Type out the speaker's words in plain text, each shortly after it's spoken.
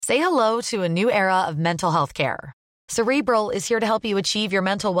Say hello to a new era of mental health care. Cerebral is here to help you achieve your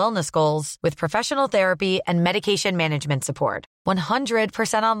mental wellness goals with professional therapy and medication management support.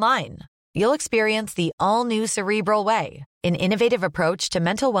 100% online. You'll experience the all-new Cerebral Way, an innovative approach to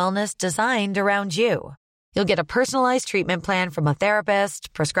mental wellness designed around you. You'll get a personalized treatment plan from a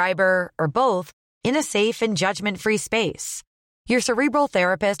therapist, prescriber, or both in a safe and judgment-free space. Your Cerebral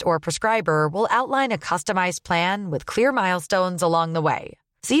therapist or prescriber will outline a customized plan with clear milestones along the way,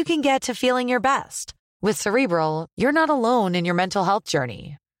 so you can get to feeling your best. With Cerebral, you're not alone in your mental health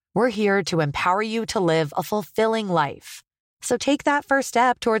journey. We're here to empower you to live a fulfilling life. So take that first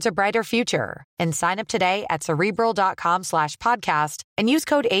step towards a brighter future and sign up today at Cerebral.com/podcast and use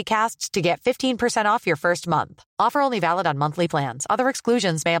code ACAST to get 15% off your first month. Offer only valid on monthly plans. Other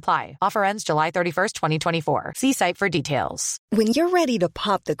exclusions may apply. Offer ends July 31st, 2024. See site for details. When you're ready to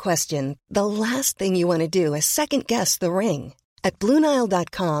pop the question, the last thing you want to do is second-guess the ring. At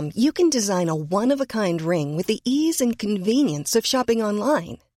BlueNile.com, you can design a one-of-a-kind ring with the ease and convenience of shopping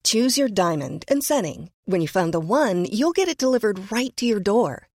online. Choose your diamond and setting. When you find the one, you'll get it delivered right to your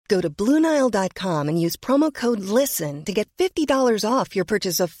door. Go to BlueNile.com and use promo code LISTEN to get $50 off your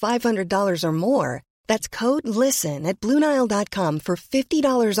purchase of $500 or more. That's code LISTEN at BlueNile.com for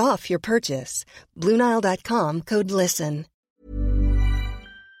 $50 off your purchase. BlueNile.com, code LISTEN.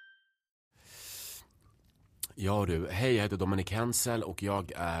 Ja du, hej, jag heter Dominik Hensel och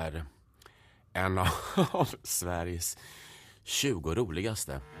jag är en av Sveriges 20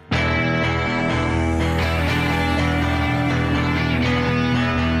 roligaste.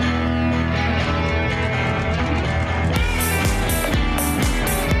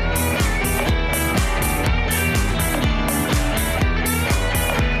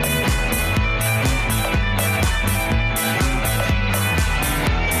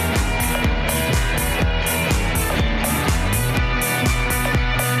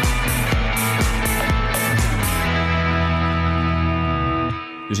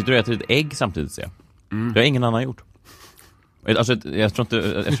 Du sitter och äter ett ägg samtidigt, ser jag. Det har ingen annan gjort. Alltså, jag tror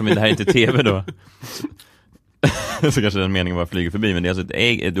inte, eftersom det här inte är tv då, så kanske den meningen var flyger förbi. Men det är alltså ett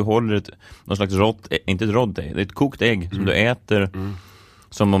ägg, du håller någon slags rått, inte ett rått ägg, det är ett kokt ägg som du äter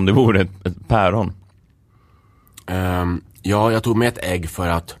som om det vore ett päron. Ja, jag tog med ett ägg för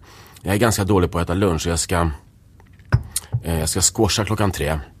att jag är ganska dålig på att äta lunch. Jag ska squasha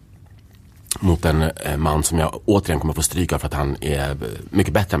 3:00 mot en man som jag återigen kommer få stryka för att han är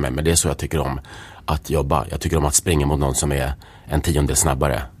mycket bättre än mig. Men det är så jag tycker om att jobba. Jag tycker om att springa mot någon som är en 10-del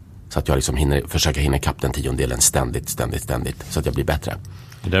snabbare. Så att jag liksom försöker hinna ikapp den 10-delen ständigt. Så att jag blir bättre.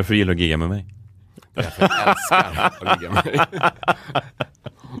 Det är därför jag gillar att gigga med mig. Därför jag älskar att gigga med mig.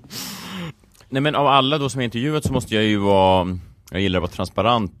 Nej, men av alla då som är intervjuat så måste jag ju jag gillar att vara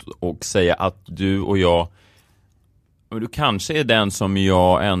transparent och säga att du och jag, du kanske är den som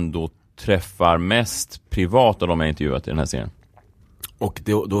jag ändå träffar mest privat av de jag intervjuat i den här serien. Och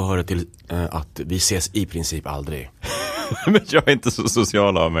då hör det till att vi ses i princip aldrig. Men jag är inte så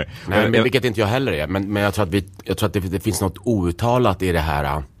social av mig. Nej, men vilket inte jag heller är. Men jag tror att det finns något outtalat i det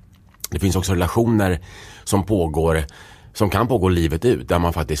här. Det finns också relationer som kan pågå livet ut, där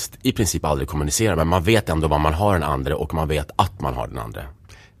man faktiskt i princip aldrig kommunicerar, men man vet ändå vad man har den andra och man vet att man har den andra.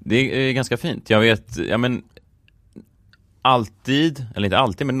 Det är ganska fint. Jag vet, alltid, eller inte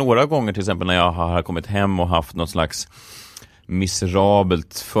alltid, men några gånger till exempel när jag har kommit hem och haft något slags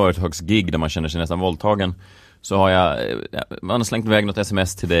miserabelt företagsgig där man känner sig nästan våldtagen, så har man har slängt iväg något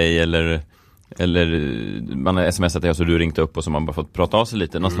sms till dig eller man har smsat dig och så du ringt upp och så man bara fått prata av sig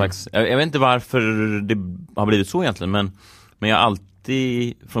lite. Någon slags, jag vet inte varför det har blivit så egentligen, men jag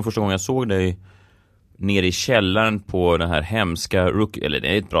alltid, från första gången jag såg dig nere i källaren på den här hemska eller det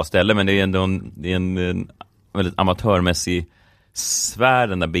är ett bra ställe, men det är ändå en väldigt amatörmässig sfär,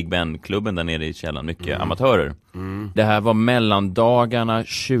 den där Big Ben-klubben där nere i källaren, mycket amatörer. Det här var mellandagarna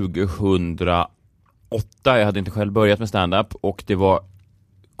 2008, jag hade inte själv börjat med stand-up och det var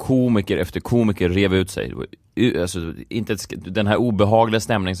komiker efter komiker rev ut sig. Alltså, inte den här obehagliga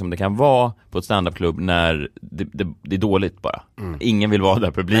stämningen som det kan vara på ett stand-up-klubb när det är dåligt bara. Ingen vill vara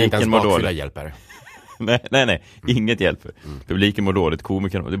där, publiken mår dåligt. Hjälper. nej, inget hjälper. Publiken mår dåligt,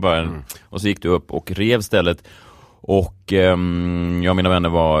 komikern, det är bara och så gick du upp och rev stället. Och jag och mina vänner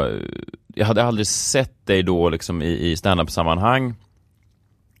jag hade aldrig sett dig då liksom i stand-up-sammanhang.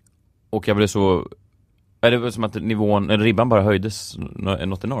 Och jag blev så, det var som att ribban bara höjdes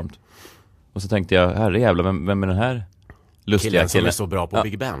något enormt. Och så tänkte jag, herrejävlar, vem är den här lustiga killen som är så bra på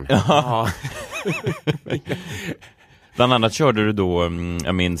Big Ben? Ja. Bland annat körde du då,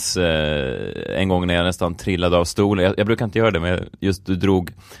 jag minns en gång när jag nästan trillade av stolen. Jag brukar inte göra det, men just du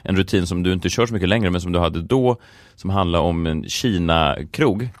drog en rutin som du inte kör så mycket längre, men som du hade då, som handlar om en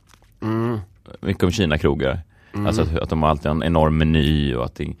Kina-krog. Mycket om Kina-krogar. Alltså att de har alltid en enorm meny och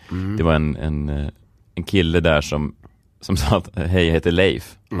att det var en kille där som sa att hej, jag heter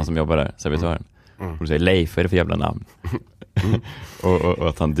Leif, han som jobbar där, servitören. Och du säger Leif, vad är det för jävla namn? och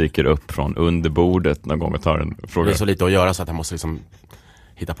att han dyker upp från underbordet någon gång och tar en fråga. Det är så lite att göra så att han måste liksom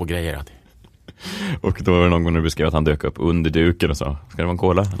hitta på grejer. Och då var det någon gång när du beskrev att han dök upp under duken och sa, ska det vara en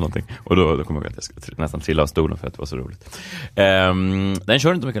cola eller någonting? Och då kom jag ihåg att jag skulle nästan trilla av stolen för att det var så roligt. Den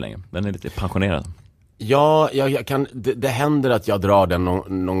kör inte mycket längre, den är lite pensionerad. Ja, det händer att jag drar den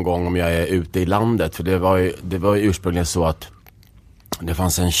någon gång om jag är ute i landet. För det var ju ursprungligen så att det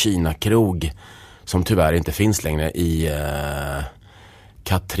fanns en Kina-krog som tyvärr inte finns längre i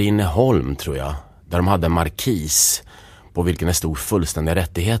Katrineholm, tror jag. Där de hade en markis på vilken det stod fullständiga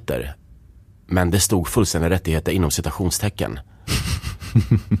rättigheter. Men det stod fullständiga rättigheter inom citationstecken.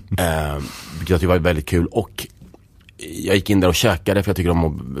 Vilket var väldigt kul. Och jag gick in där och käkade, för jag tycker om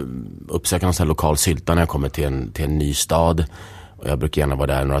att uppsöka någon sån här lokal sylta när jag kommer till en ny stad. Och jag brukar gärna vara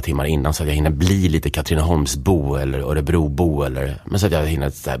där några timmar innan så att jag hinner bli lite Katrineholmsbo eller Örebrobo. Men så att jag hinner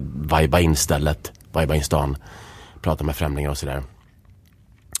så här, viba in stan, prata med främlingar och sådär.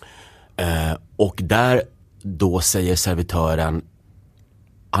 Och där då säger servitören,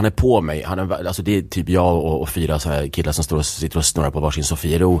 han är på mig, alltså det är typ jag och 4 så här killar som sitter och snurrar på varsin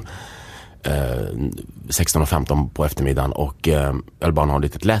Sofiero 16 och 15 på eftermiddagen, och jag vill bara ha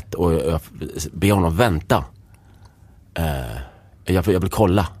lite lätt och jag ber honom vänta. Jag vill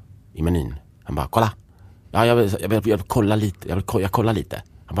kolla i menyn. Han bara, kolla. Ja, jag vill kolla lite. Jag kollar lite.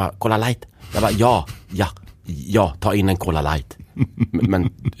 Han bara, kolla light. Jag bara, ja, ta in en cola light.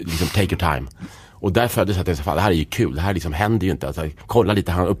 Men liksom take your time. Och där föddes att det här är ju kul. Det här liksom händer ju inte. Alltså, kolla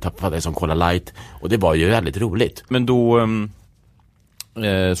lite, han upptappade det som cola light. Och det var ju väldigt roligt. Men då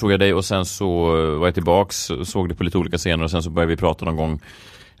såg jag dig och sen så var jag tillbaks, såg det på lite olika scener och sen så började vi prata någon gång.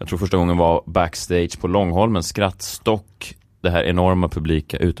 Jag tror första gången var backstage på Långholmen, Skrattstock, det här enorma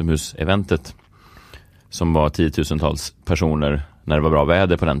publika utomhuseventet som var 10-tusentals personer när det var bra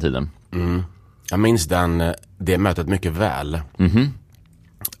väder på den tiden. Jag minns det mötet mycket väl.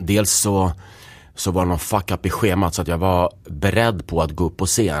 Dels så var det någon fuck up i schemat så att jag var beredd på att gå upp på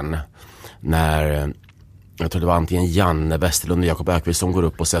scen när jag tror det var antingen Janne Westerlund och Jakob Ökvist som går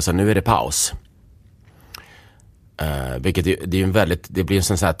upp och säger så nu är det paus. Vilket det är ju det blir en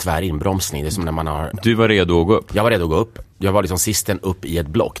sån här tvär inbromsning. Det är som när man har... Du var redo att gå upp? Jag var redo att gå upp. Jag var liksom sisten upp i ett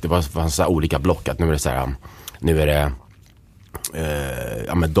block. Det var så här olika block. Att nu är det så här, nu är det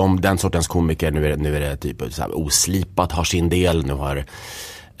den sortens komiker, nu är det typ så här, Oslipat har sin del. Nu har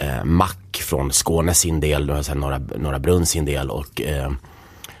Mac från Skåne sin del. Nu har så här, Norra Brunn sin del.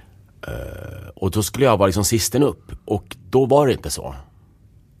 Och då skulle jag vara liksom sisten upp. Och då var det inte så.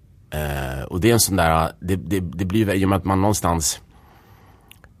 Och det är en sån där, det blir ju med att man någonstans,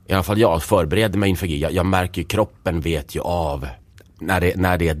 i alla fall jag förbereder mig inför gig. Jag märker ju, kroppen vet ju av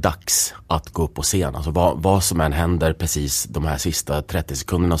när det är dags att gå upp på scen. Alltså vad som än händer precis de här sista 30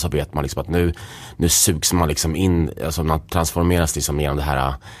 sekunderna, så vet man liksom att nu sugs man liksom in, alltså man transformeras liksom genom det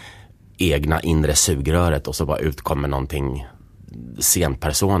här egna inre sugröret, och så bara utkommer någonting,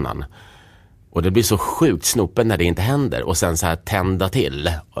 scenpersonen. Och det blir så sjukt snopen när det inte händer. Och sen så här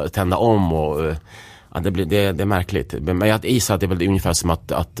tända om och det är märkligt. Men jag gissar att det är väl ungefär som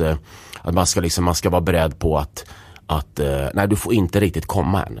att man ska vara beredd på att nej, du får inte riktigt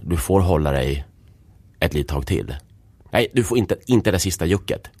komma än. Du får hålla dig ett litet tag till. Nej, du får inte det sista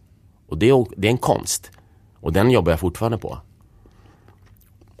jucket. Och det är en konst. Och den jobbar jag fortfarande på.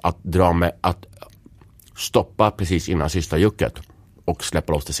 Att stoppa precis innan sista jucket och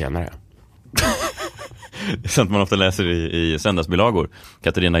släppa loss det senare. Sånt man ofta läser i söndagsbilagor.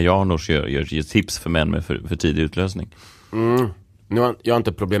 Katarina Janouch gör tips för män med för tidig utlösning. Nu har jag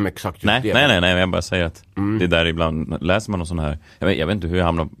inte problem med exakt just det. Nej, jag bara säger att det är där ibland läser man någon sån här. Jag vet inte hur jag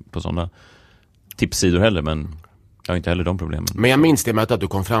hamnar på sådana tipssidor heller, men jag har inte heller de problemen. Men jag minns det med att du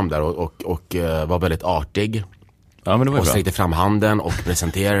kom fram där och var väldigt artig. Ja, men det var och bra. Sträckte fram handen och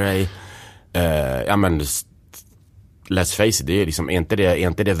presenterade dig. Let's face it, det är liksom, är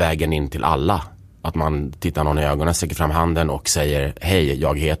inte det vägen in till alla? Att man tittar någon i ögonen, sträcker fram handen och säger hej,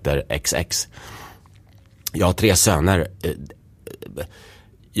 jag heter XX. Jag har 3 söner.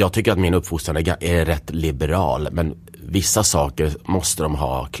 Jag tycker att min uppfostran är rätt liberal, men vissa saker måste de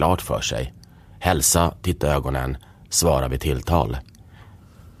ha klart för sig. Hälsa, titta i ögonen, svara vid tilltal.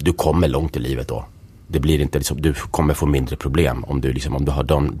 Du kommer långt i livet då. det blir inte liksom, du kommer få mindre problem om du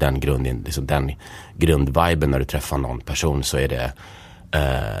har den grunden, liksom den grundviben när du träffar någon person, så är det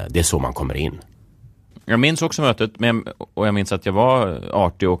är så man kommer in. Jag minns också mötet, och jag minns att jag var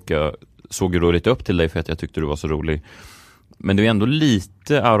artig och jag såg ju då lite upp till dig för att jag tyckte du var så rolig. Men det är ändå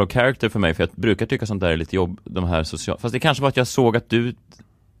lite out of character för mig, för jag brukar tycka sånt där är lite jobb, de här fast det kanske var att jag såg att du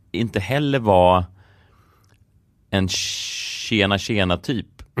inte heller var en tjena typ.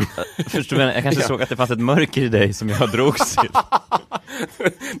 Förstår du? Jag kanske såg att det fanns ett mörker i dig som jag drogs till.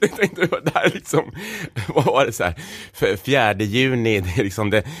 Det här liksom, vad var det så här? 4 juni, det är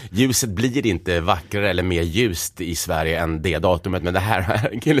liksom ljuset blir inte vackrare eller mer ljust i Sverige än det datumet, men det här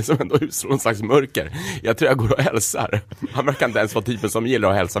är en kille som ändå utstrålar någon slags mörker. Jag tror jag går och hälsar. Han verkar inte ens vara typen som gillar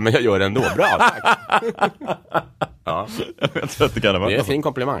att hälsa, men jag gör det ändå. Bra, tack. Ja. Jag tror att det kan vara. Det är en fin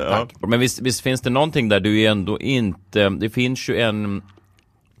komplimang, tack. Men visst finns det någonting där du är ändå inte, det finns ju en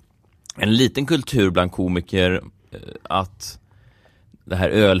liten kultur bland komiker att det här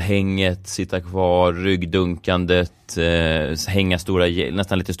ölhänget, sitta kvar, ryggdunkandet, hänga stora,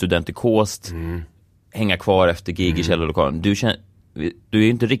 nästan lite studentikost, hänga kvar efter gig i källarlokalen. Du är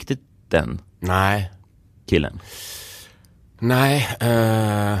inte riktigt den killen. Nej,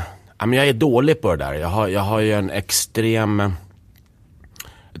 men jag är dålig på det där. Jag har ju ett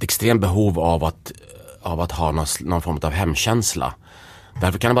extremt behov av att ha någon form av hemkänsla.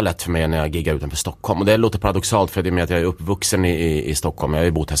 Därför kan det vara lätt för mig när jag giggar utanför Stockholm. Och det låter paradoxalt, för det är med att jag är uppvuxen i Stockholm. Jag har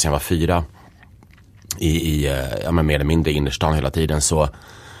ju bott här sedan jag var 4 i mer eller mindre innerstan hela tiden. Så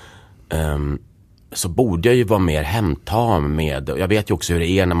borde jag ju vara mer hemtam med. Jag vet ju också hur det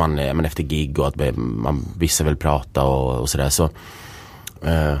är när man efter gig och att vissa vill prata och sådär. Så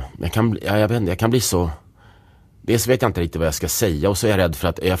jag kan bli så. Dels vet jag inte riktigt vad jag ska säga, och så är jag rädd för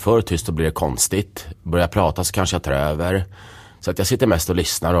att är jag för tyst så blir det konstigt. Börjar jag prata så kanske jag tar över. Så att jag sitter mest och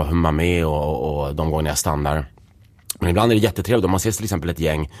lyssnar och hummar med och de gånger jag stannar. Men ibland är det jättetrevligt om man ses till exempel ett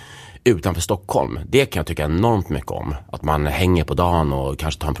gäng utanför Stockholm. Det kan jag tycka enormt mycket om. Att man hänger på dagen och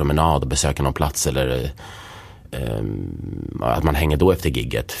kanske tar en promenad och besöker någon plats, eller att man hänger då efter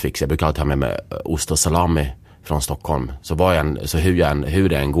gigget. Jag brukar alltid ha med ost och salami från Stockholm. Så hur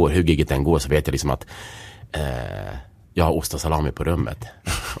det än går, hur gigget än går, så vet jag liksom att jag har ost och salami på rummet.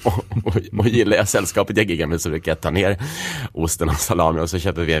 och gillar jag sällskapet jag giggar med, så brukar jag ta ner osten och salami, och så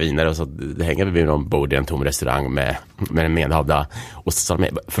köper vi viner och så hänger vi vid någon bord i en tom restaurang med en medhavda ost och salami.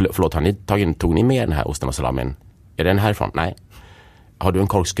 Förlåt, tog ni med den här osten och salamin? Är den härifrån? Nej. Har du en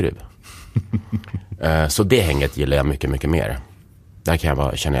korkskruv? Så det hänget gillar jag mycket, mycket mer. Där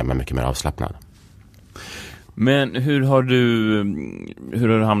känner jag mig mycket mer avslappnad. Men hur har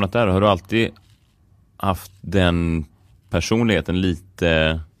du hamnat där? Har du alltid haft den personligheten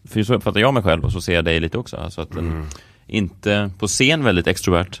lite, för så uppfattar jag mig själv och så ser jag dig lite också, alltså att inte på scen väldigt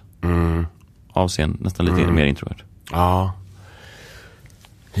extrovert, av scen nästan lite mer introvert. Ja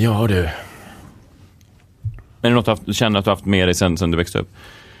du. Men är det något du känner att du har haft med dig sen du växte upp?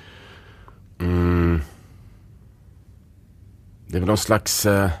 Det är väl någon slags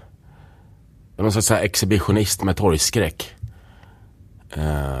exhibitionist med torgskräck.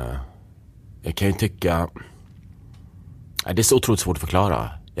 Jag kan ju tycka, det är så otroligt svårt att förklara.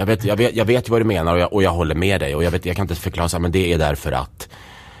 Jag vet vad du menar, och jag håller med dig, och jag kan inte förklara så, men det är därför att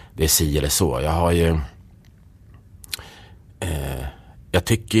det är si eller så. Jag har ju jag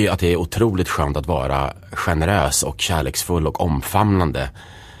tycker att det är otroligt skönt att vara generös och kärleksfull och omfamnande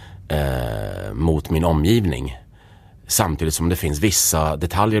mot min omgivning. Samtidigt som det finns vissa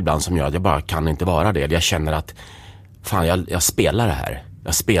detaljer ibland som gör att jag bara kan inte vara det. Jag känner att fan, jag spelar det här.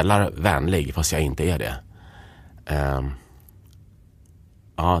 Jag spelar vänlig fast jag inte är det.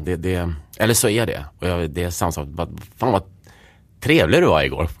 Det eller så är det. Och det är samma sak. Fan vad trevlig du var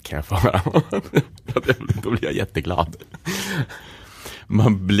igår, kan jag få höra. Då blir jag jätteglad.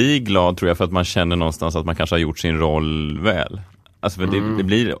 Man blir glad, tror jag, för att man känner någonstans att man kanske har gjort sin roll väl. Alltså för det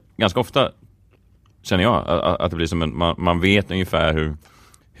blir ganska ofta, känner jag, att det blir som man vet ungefär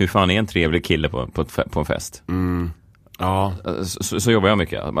hur fan är en trevlig kille på en fest. Ja. Så jobbar jag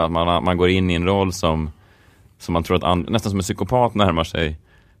mycket. Man går in i en roll som man tror att nästan som en psykopat närmar sig.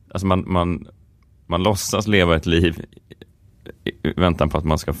 Alltså man låtsas leva ett liv i väntan på att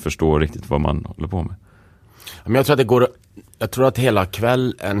man ska förstå riktigt vad man håller på med. Men jag tror att hela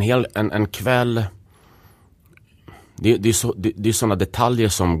kväll, en kväll, det är sådana detaljer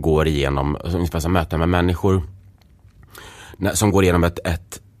som går igenom, ungefär som möten med människor, som går igenom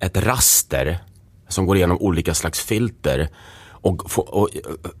ett raster, som går igenom olika slags filter, och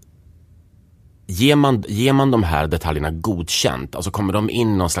ger man de här detaljerna godkänt, alltså kommer de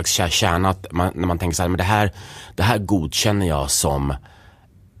in någon slags kärna, när man tänker så här, men det här godkänner jag som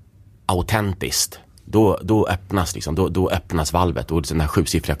autentiskt, då öppnas liksom, då öppnas valvet och den här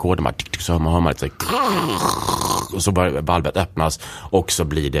 7-siffriga koden bara, så hör man lite så, och så börjar valvet öppnas och så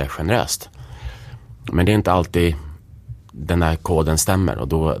blir det generöst. Men det är inte alltid den här koden stämmer, och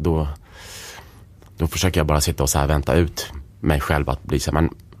då försöker jag bara sitta och så här vänta ut mig själv att bli så här,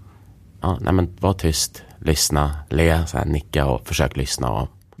 men var tyst, lyssna, le, så här, nicka och försök lyssna.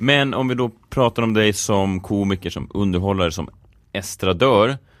 Men om vi då pratar om dig som komiker, som underhållare, som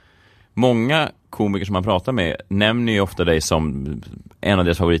estradör. Många komiker som man pratar med nämner ju ofta dig som en av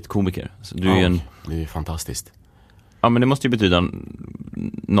deras favoritkomiker. Så du är det är ju fantastiskt. Ja, men det måste ju betyda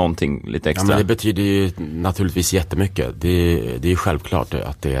någonting lite extra. Ja, men det betyder ju naturligtvis jättemycket. Det är ju självklart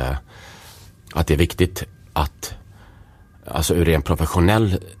att det är viktigt att, alltså ur en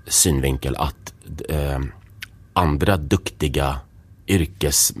professionell synvinkel, att andra duktiga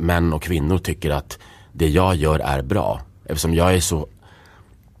yrkesmän och kvinnor tycker att det jag gör är bra. Eftersom jag är så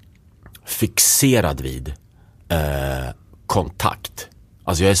fixerad vid kontakt.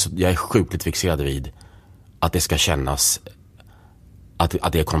 Alltså jag är sjukligt fixerad vid att det ska kännas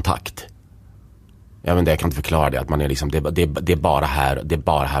att det är kontakt. Jag kan inte förklara det, att man är liksom, det är bara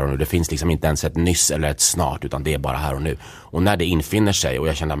här och nu. Det finns liksom inte ens ett nyss eller ett snart, utan det är bara här och nu. Och när det infinner sig och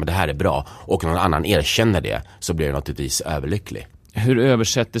jag känner att det här är bra och någon annan erkänner det, så blir jag naturligtvis överlycklig. Hur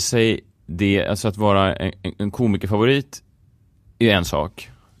översätter sig det, alltså att vara en komikerfavorit är en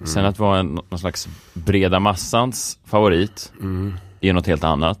sak. Sen att vara någon slags breda massans favorit är något helt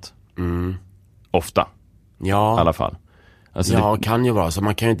annat. Ofta. Ja. I alla fall. Alltså ja, det kan ju vara så.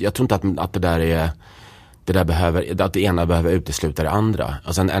 Man kan ju, jag tror inte att det där behöver, att det ena behöver utesluta det andra.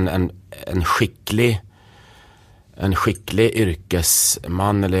 Alltså en skicklig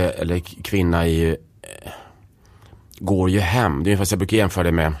yrkesman eller kvinna är ju, går ju hem. Det är ungefär så jag brukar jämföra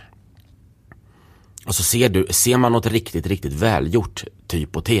det med, och så ser man något riktigt välgjort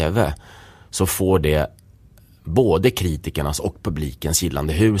typ på tv, så får det både kritikernas och publikens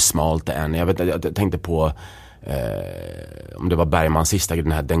gillande, hur smalt det än. Jag tänkte på om det var Bergmans sista,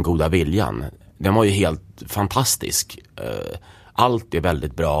 Den goda viljan. Den var ju helt fantastisk. Allt är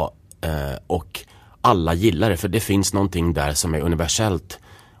väldigt bra och alla gillar det, för det finns någonting där som är universellt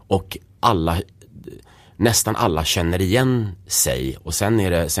och nästan alla känner igen sig. Och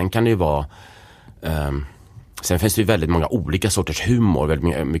sen kan det ju vara sen finns det ju väldigt många olika sorters humor,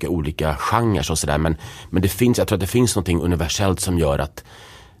 väldigt mycket olika genrer och sådär, men jag tror att det finns någonting universellt som gör att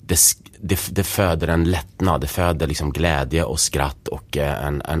det föder en lättnad, det föder liksom glädje och skratt och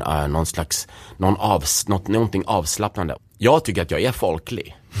någonting avslappnande. Jag tycker att jag är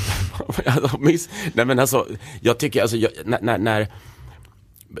folklig. Nej, men alltså, jag tycker alltså,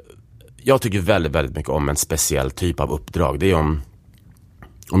 jag tycker väldigt, väldigt mycket om en speciell typ av uppdrag. Det är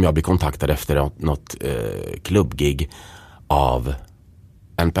om jag blir kontaktad efter något klubbgig av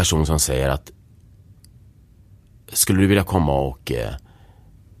en person som säger att skulle du vilja komma och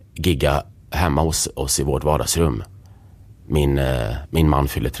gigga hemma hos oss i vårt vardagsrum. Min man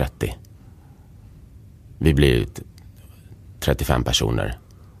fyller 30. Vi blir 35 personer.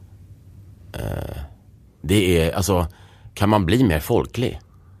 Det är, alltså, kan man bli mer folklig?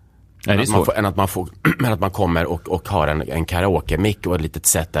 Nej, det är svårt. Än att man kommer och har en karaoke-mick och ett litet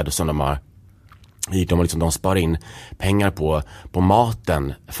set där som de har hyrt. De sparar in pengar på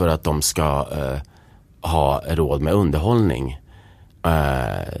maten för att de ska ha råd med underhållning.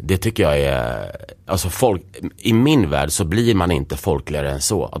 Det tycker jag är, alltså i min värld så blir man inte folkligare än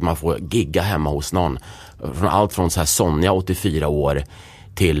så, att man får gigga hemma hos någon, från allt från så här Sonja 84 år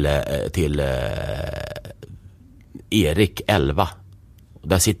till Erik 11.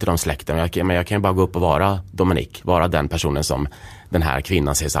 Där sitter de släkten, men jag kan ju bara gå upp och vara Dominik, vara den personen som den här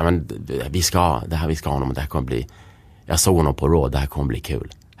kvinnan säger så här, men vi ska ha honom och det här kommer bli, jag såg honom på råd, det här kommer bli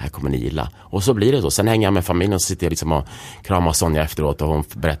kul. Här kommer ni gilla. Och så blir det så. Sen hänger jag med familjen och så sitter jag liksom och kramar Sonja efteråt och hon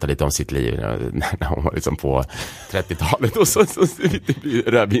berättar lite om sitt liv när hon var liksom på 30-talet och så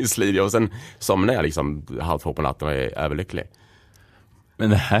rödvinsliv och sen somnar jag liksom 1:30 på natten och är överlycklig. Men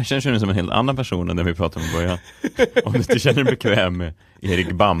det här känns ju som en helt annan person än den vi pratade om i början. Om du inte känner dig bekväm med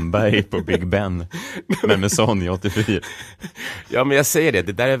Erik Bamberg på Big Ben, men med Sonja 84. Ja, men jag säger det.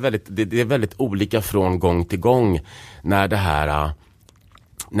 Det där är väldigt olika från gång till gång när det här...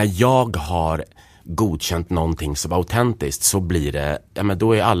 När jag har godkänt någonting som var autentiskt, så blir det, ja, men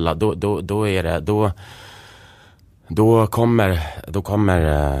då är alla, då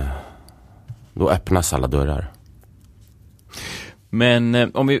öppnas alla dörrar.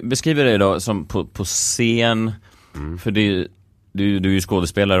 Men om vi beskriver det då som på scen, för du är ju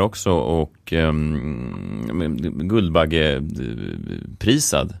skådespelare också och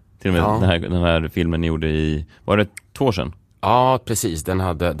Guldbagge-prisad till och med. Ja. Den här filmen ni gjorde var det 2 år sedan? Ja, precis.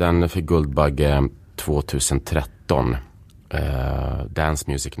 Den fick Guldbagge 2013. Dance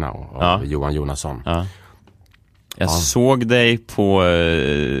Music Now av Johan Jonasson. Ja. Jag såg dig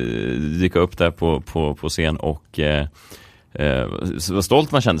dyka upp där på scen och vad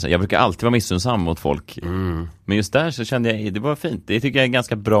stolt man kände sig. Jag brukar alltid vara missunnsam mot folk. Men just där så kände jag, det var fint. Det tycker jag är ett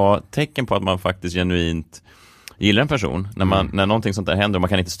ganska bra tecken på att man faktiskt genuint gillar en person. När någonting sånt där händer och man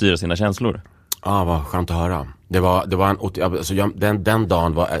kan inte styra sina känslor. Ja, vad skönt att höra. Det var alltså den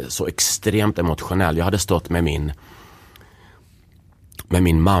dagen var så extremt emotionell. Jag hade stått med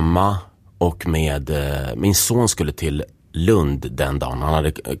min mamma och med min son skulle till Lund den dagen. Han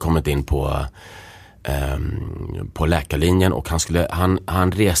hade kommit in på läkarlinjen och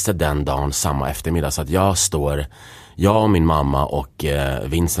han reste den dagen samma eftermiddag, så att jag och min mamma och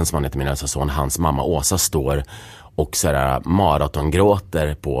Vincent som han heter, min äldsta son, hans mamma Åsa står och sådär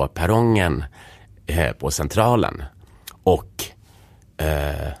maratongråter på perrongen på Centralen. Och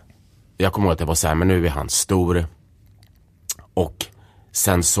jag kommer ihåg att jag var så här, men nu är han stor. Och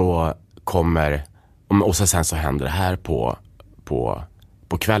sen så sen så händer det här på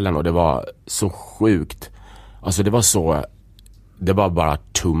kvällen, och det var så sjukt. Alltså det var bara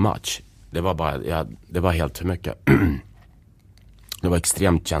too much. Det var helt för mycket. Det var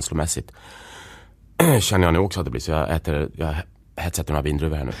extremt känslomässigt. Känner jag nu också att det blir, så jag hetsätter några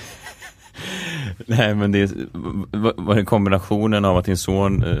vindruvor här nu. Nej, men det var det kombinationen av att din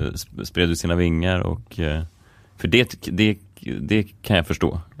son spred ut sina vingar och för det kan jag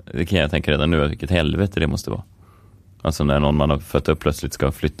förstå. Det kan jag tänka redan nu, vilket helvete det måste vara. Alltså när någon man har fött upp plötsligt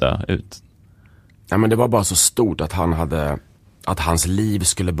ska flytta ut. Ja, men det var bara så stort att hans liv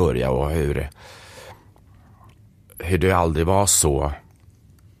skulle börja, och hur det aldrig var så.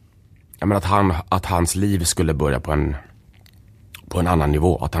 Ja, men att hans liv skulle börja på en annan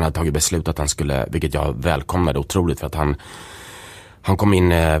nivå. Att han hade tagit beslut att han skulle, vilket jag välkomnade otroligt, för att han kom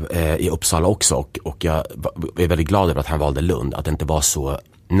in i Uppsala också, och jag är väldigt glad över att han valde Lund. Att det inte var så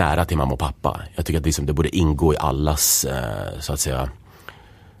nära till mamma och pappa. Jag tycker att det borde ingå i allas så att säga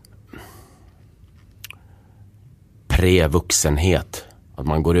prevuxenhet. Att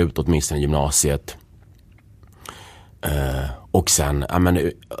man går ut åtminstone i gymnasiet och sen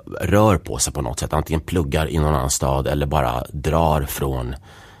rör på sig på något sätt. Antingen pluggar i någon annan stad eller bara drar från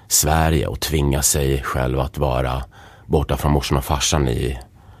Sverige och tvingar sig själv att vara borta från morsan och farsan i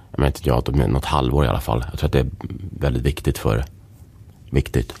något halvår i alla fall. Jag tror att det är väldigt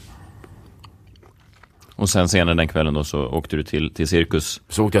viktigt. Och sen senare den kvällen då så åkte du till Cirkus.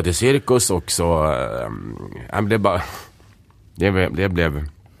 Så åkte jag till Cirkus och så det blev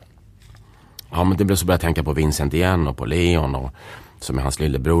så började jag tänka på Vincent igen och på Leon och som är hans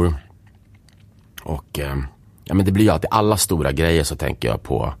lillebror. Och men det blir ju alltid alla stora grejer, så tänker jag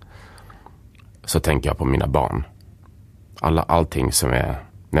på mina barn. Allting som är,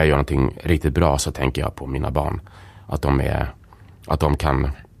 när jag gör någonting riktigt bra, så tänker jag på mina barn. Att de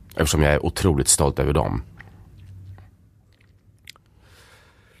kan, eftersom jag är otroligt stolt över dem.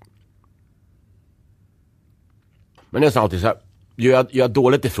 Men det är så alltid så här, gör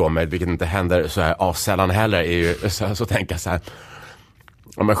dåligt ifrån mig, vilket inte händer så här avsällan heller, är ju så tänker jag så här,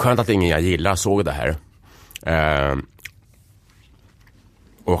 ja, men skönt att ingen jag gillar såg det här.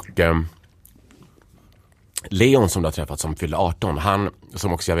 Leon som du har träffat, som fyllde 18, han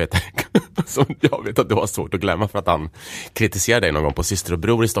som också jag vet att det var svårt att glömma, för att han kritiserade dig någon gång på Syster och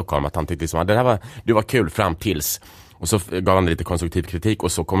Bror i Stockholm, att han tyckte liksom att du var kul fram tills, och så gav han lite konstruktiv kritik,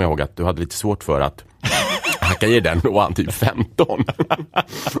 och så kom jag ihåg att du hade lite svårt för att hacka i den, och han typ 15.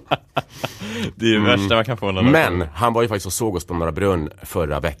 Det är det värsta man kan få. Men han var ju faktiskt och såg oss på Norra Brunn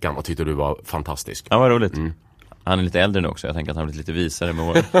förra veckan och tyckte du var fantastisk. Ja, vad roligt. Han är lite äldre nu också. Jag tänker att han har blivit lite visare med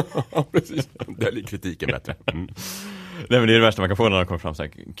åren. Ja, precis. Det är kritiken bättre. Nej, men det är det värsta man kan få när han kommer fram så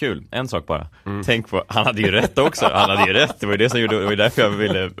här. Kul, en sak bara. Tänk på, han hade ju rätt också. Han hade ju rätt. Det var ju det som gjorde, det var därför jag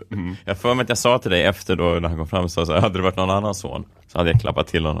ville. Jag för mig att jag sa till dig efter då när han kom fram, så hade det varit någon annan son, så hade jag klappat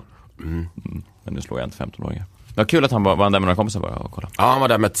till honom. Men nu slår jag inte 15-åringar. Det var kul att han var där med några kompisar bara och kolla. Ja, han var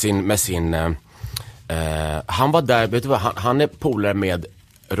där med sin han var där, vet du vad, han är polare med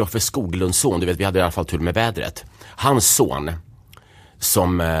Roffe Skoglunds son. Du vet, vi hade i alla fall tur med vädret. Hans son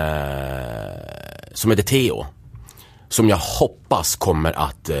som heter Theo, som jag hoppas kommer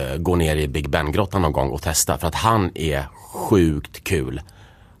att gå ner i Big Ben-grottan någon gång och testa, för att han är sjukt kul.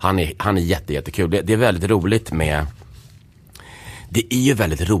 Han är jättekul. Det är väldigt roligt med, det är ju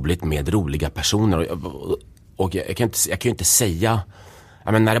väldigt roligt med roliga personer, och jag kan ju inte säga,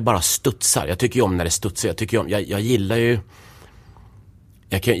 men när det bara studsar. Jag tycker ju om när det studsar. Jag gillar ju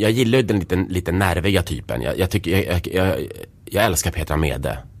den lite nerviga typen. Jag älskar Petra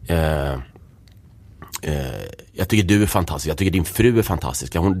Mede. Jag tycker du är fantastisk. Jag tycker din fru är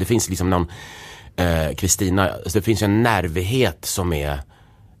fantastisk. Det finns liksom Kristina, det finns en nervighet som är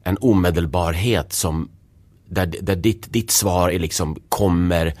en omedelbarhet som där ditt svar är liksom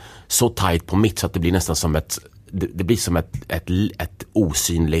kommer så tajt på mitt så att det blir nästan som det blir som ett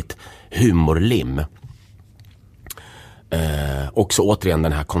osynligt humorlim. Också återigen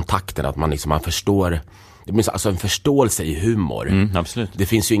den här kontakten, att man förstår, det finns alltså en förståelse i humor. Absolut. Det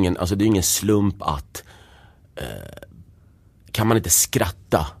finns ju ingen, alltså det är ingen slump att kan man inte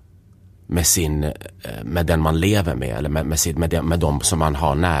skratta med den man lever med, eller med dem som man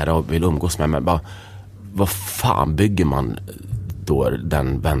har nära och vill umgås med, men bara, vad fan bygger man då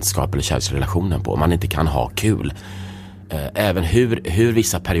den vänskap eller kärleksrelationen på om man inte kan ha kul? Även hur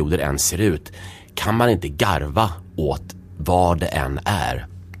vissa perioder än ser ut, kan man inte garva åt vad det än är,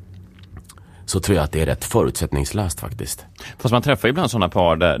 så tror jag att det är rätt förutsättningslöst faktiskt. Fast man träffar ibland sådana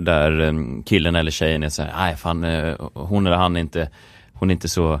par där killen eller tjejen är så här, nej fan, hon eller han hon är inte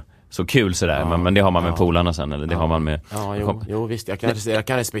så kul sådär, ja, men det har man med polarna sen, eller det har man med... Ja, jo visst, jag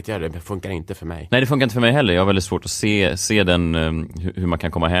kan respektera det, men det funkar inte för mig. Nej, det funkar inte för mig heller. Jag har väldigt svårt att se den, hur man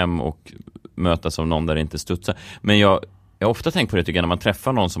kan komma hem och mötas av någon där det inte studsar. Men jag har ofta tänkt på det, tycker jag, när man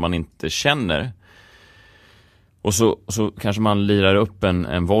träffar någon som man inte känner, och så kanske man lirar upp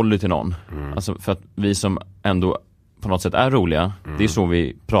en volley till någon. Alltså för att vi som ändå på något sätt är roliga, det är så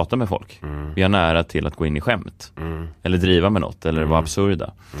vi pratar med folk. Vi är nära till att gå in i skämt. Eller driva med något, eller vara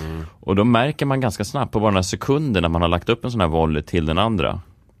absurda. Och då märker man ganska snabbt på bara några sekunder när man har lagt upp en sån här volley till den andra,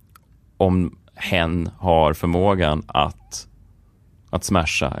 om hen har förmågan att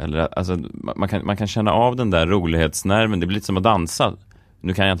smasha. Eller, alltså, man kan känna av den där rolighetsnerven. Det blir lite som att dansa.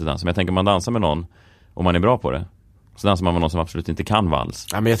 Nu kan jag inte dansa, men jag tänker, man dansar med någon om man är bra på det, så dansar man med någon som absolut inte kan vals.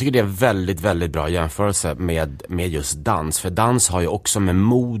 Ja, men jag tycker det är väldigt, väldigt bra jämförelse med just dans. För dans har ju också med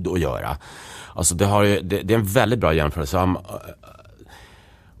mod att göra. Alltså det är en väldigt bra jämförelse.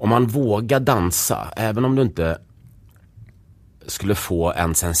 Om man vågar dansa, även om du inte skulle få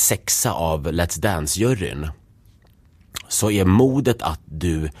ens en 6 av Let's Dance-juryn, så är modet att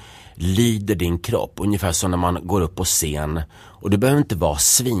du lyder din kropp, ungefär som när man går upp på scen, och det behöver inte vara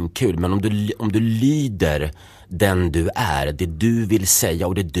svinkul, men om du lyder den du är, det du vill säga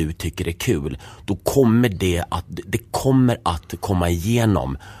och det du tycker är kul, då kommer det kommer att komma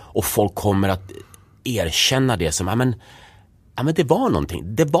igenom, och folk kommer att erkänna det som, ja men det var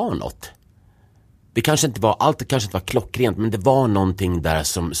någonting, det var något. Det kanske inte var allt, det kanske inte var klockrent, men det var någonting där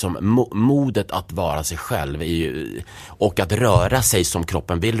som modet att vara sig själv och att röra sig som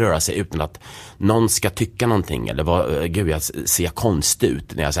kroppen vill röra sig, utan att någon ska tycka någonting, eller gud, jag ser konstig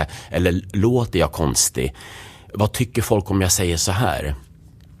ut när jag säger, eller låter jag konstig, vad tycker folk om jag säger så här?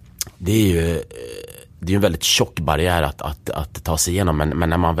 Det är ju en väldigt tjock barriär att ta sig igenom, men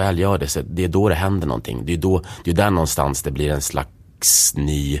när man väl gör det, så det är då det händer någonting. Det är där någonstans det blir en slags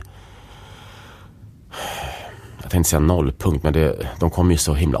ny, jag tänkte säga nollpunkt, men de kommer ju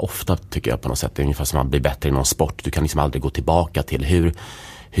så himla ofta, tycker jag, på något sätt. Det är ungefär som man blir bättre i någon sport. Du kan liksom aldrig gå tillbaka till hur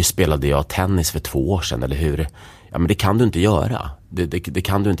spelade jag tennis för 2 år sedan, eller hur, ja, men det kan du inte göra. Det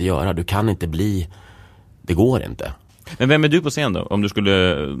kan du inte göra. Du kan inte bli, det går inte. Men vem är du på scen då? Om du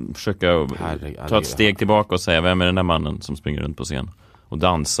skulle försöka ta ett steg tillbaka och säga, vem är den där mannen som springer runt på scen och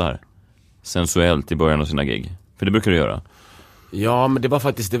dansar sensuellt i början av sina gig? För det brukar du göra. Ja, men det var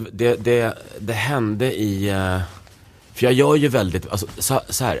faktiskt det hände i, för jag gör ju väldigt, alltså,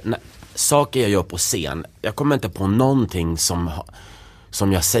 så här, saker jag gör på scen, jag kommer inte på någonting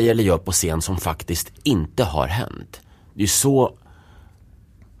som jag säger eller gör på scen som faktiskt inte har hänt. Det är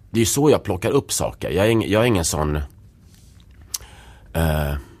ju så jag plockar upp saker. Jag är ingen sån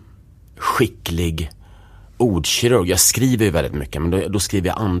skicklig ordkirurg. Jag skriver ju väldigt mycket, men då skriver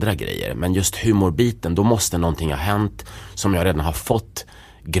jag andra grejer. Men just humorbiten, då måste någonting ha hänt som jag redan har fått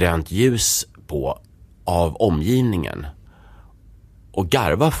grönt ljus på av omgivningen. Och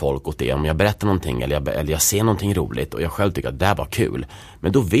garvar folk åt det om jag berättar någonting, eller jag ser någonting roligt och jag själv tycker att det här var kul.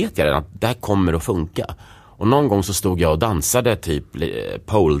 Men då vet jag redan att det här kommer att funka. Och någon gång så stod jag och dansade typ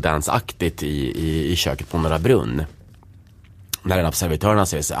pole dance-aktigt i köket på Norra Brunn. När en av servitörerna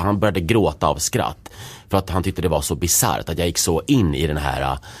säger så, han började gråta av skratt för att han tyckte det var så bizarrt att jag gick så in i den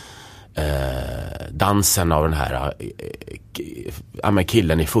här dansen av den här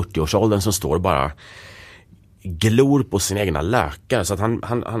killen i 40-årsåldern som står bara glor på sin egna läkare, så att han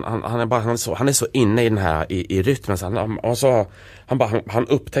är så inne i den här i rytmen, så han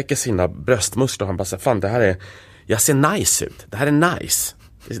upptäcker sina bröstmuskler och han bara säger, fan, det här är, jag ser nice ut, det här är nice.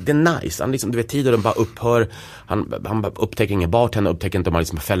 Det är nice. Han liksom, du vet, tiden bara upphör. Han upptäcker ingen bartender, han upptäcker inte om han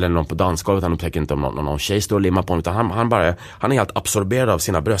liksom fäller någon på dansgolvet, han upptäcker inte om någon tjej står och limmar på honom, utan han är helt absorberad av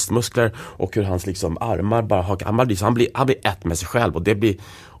sina bröstmuskler och hur hans liksom armar bara han blir ett med sig själv,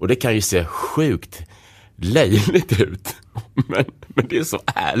 och det kan ju se sjukt löjligt ut. Men det är så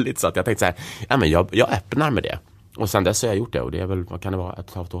ärligt så att jag tänkte så här, ja men jag öppnar med det. Och sen dess har jag gjort det, och det är väl, vad kan det vara,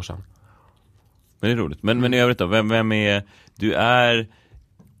 1,5 år sedan. Men det är roligt. Men i övrigt då, vem är du är?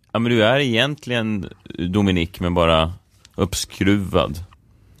 Ja, men du är egentligen Dominik, men bara uppskruvad.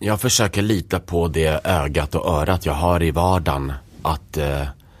 Jag försöker lita på det ögat och örat jag har i vardagen, att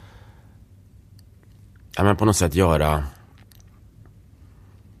men på något sätt göra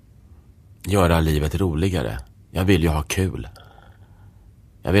livet roligare. Jag vill ju ha kul.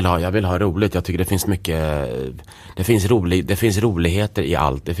 Jag vill ha roligt. Jag tycker det finns mycket, det finns roligheter i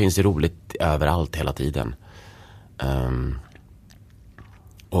allt. Det finns roligt överallt hela tiden.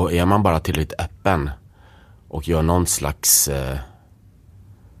 Och är man bara tillräckligt öppen och gör någon slags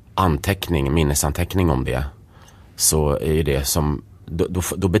minnesanteckning om det, så är det som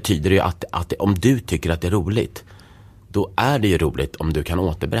då betyder det ju att om du tycker att det är roligt, då är det ju roligt om du kan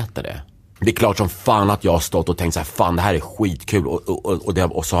återberätta det. Det är klart som fan att jag har stått och tänkt så här, fan det här är skitkul,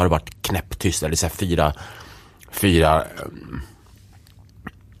 och så har det varit knäpptyst, eller så här fyra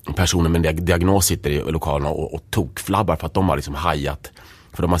personer med en diagnos sitter i lokalen och tokflabbar för att de har liksom hajat,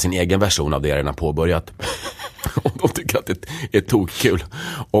 för de har sin egen version av det redan påbörjat. Och de tycker att det är tokkul.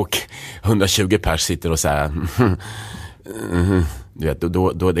 Och 120 pers sitter och så här, du vet,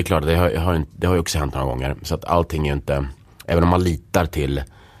 då det är klart, det har ju också hänt några gånger. Så att allting är ju inte, även om man litar till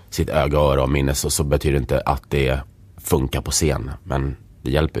sitt öga, öra och minne, så betyder det inte att det funkar på scen. Men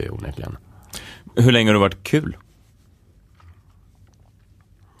det hjälper ju onekligen. Hur länge har det varit kul?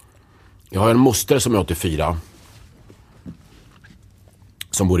 Jag har en moster som är 84,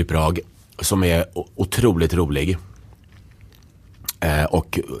 som bor i Prag, som är otroligt rolig,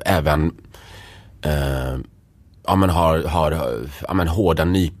 och även har hårda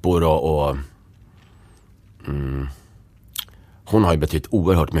nypor och hon har ju betytt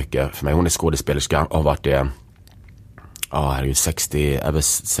oerhört mycket för mig. Hon är skådespelerska och har varit det,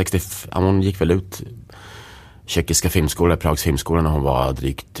 hon gick väl ut tjeckiska filmskola, Prags filmskola, när hon var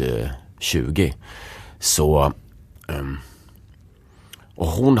drygt 20. Så och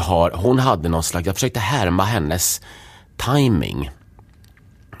hon hade någon slags, jag försökte härma hennes timing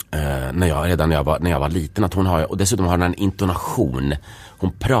när jag var liten, att hon har, och dessutom har den en intonation.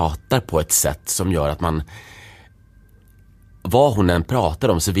 Hon pratar på ett sätt som gör att man, vad hon än pratar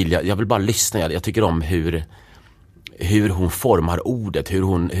om, så vill jag vill bara lyssna. Jag tycker om hur hon formar ordet, hur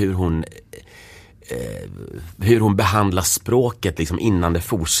hon behandlar språket liksom innan det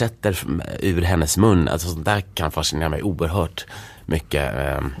fortsätter ur hennes mun. Alltså sånt där kan fascinera mig oerhört mycket.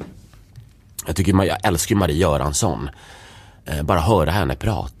 Jag älskar ju Marie Göransson. Bara höra henne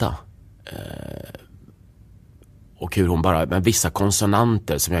prata. Och hur hon bara, med vissa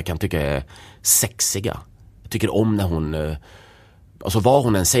konsonanter som jag kan tycka är sexiga. Jag tycker om när hon, alltså vad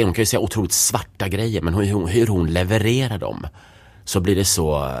hon än säger, hon kan ju säga otroligt svarta grejer, men hur hon levererar dem, så blir det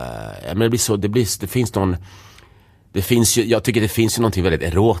så, jag tycker det finns ju någonting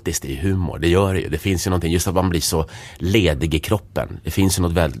väldigt erotiskt i humor. Det gör det ju. Det finns ju någonting, just att man blir så ledig i kroppen. Det finns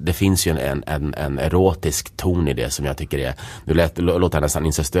ju en erotisk ton i det som jag tycker är, nu låter jag nästan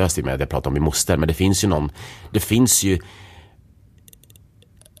incestöst i mig att jag pratar om min moster, men det finns ju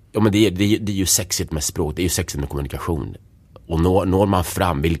ja, men det är ju sexigt med språk, det är ju sexigt med kommunikation. Och når man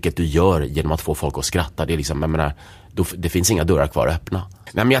fram, vilket du gör genom att få folk att skratta, det är liksom, jag menar, det finns inga dörrar kvar att öppna.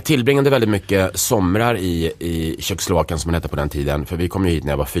 Nej, men jag tillbringade väldigt mycket somrar i Tjeckoslovakien, som det hette på den tiden, för vi kom ju hit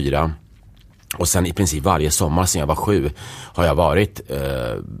när jag var 4. Och sen i princip varje sommar sedan jag var 7 har jag varit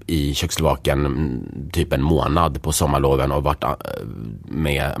i Tjeckoslovakien typ en månad på sommarloven, och varit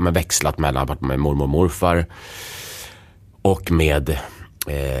med växlat mellan, varit med mormor och morfar och med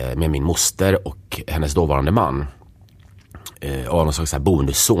min moster och hennes dåvarande man. Och någon slags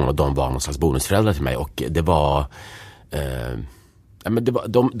bonusson, och de var någon slags bonusföräldrar till mig. Och det var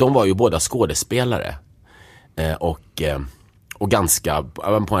de var ju båda skådespelare, och ganska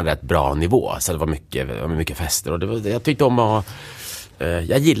på en rätt bra nivå. Så det var mycket fester, och jag tyckte om att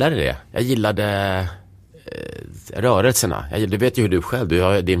jag gillade det. Jag gillade rörelserna. Du vet ju hur du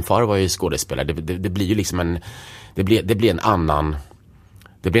själv, din far var ju skådespelare. Det blir ju liksom det blir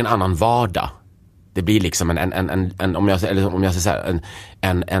en annan vardag. Det blir liksom om jag säger så här,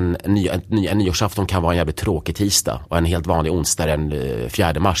 en nyårsafton kan vara en jävligt tråkig tisdag, och en helt vanlig onsdag den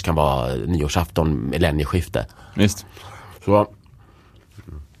 4 mars kan vara nyårsafton, millennieskifte. Visst. Så,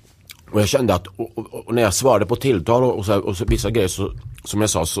 och jag kände att och när jag svarade på tilltal och så vissa grejer, som jag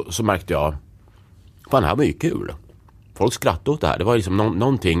sa så märkte jag, fan, det här var ju kul. Folk skrattade åt det här. Det var liksom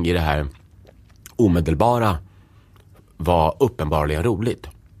någonting i det här omedelbara var uppenbarligen roligt.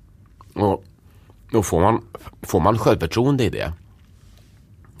 Och då får man självförtroende i det.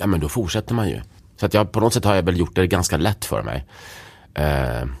 Ja, men då fortsätter man ju. Så att på något sätt har jag väl gjort det ganska lätt för mig.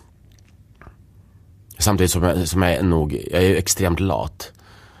 Samtidigt som jag är ju extremt lat.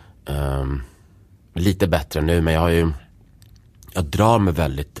 Lite bättre nu, men jag drar mig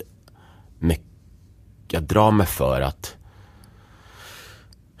väldigt mycket. Jag drar mig för att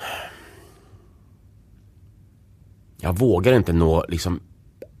jag vågar inte nå liksom,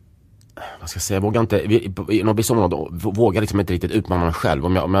 vad ska jag säga, jag vågar inte vågar liksom inte riktigt utmana mig själv.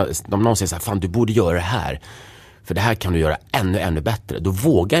 Om någon säger så här, fan, du borde göra det här, för det här kan du göra ännu bättre, då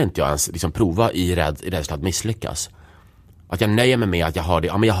vågar inte jag ens liksom prova i rädsla att misslyckas. Att jag nöjer mig med att jag har det,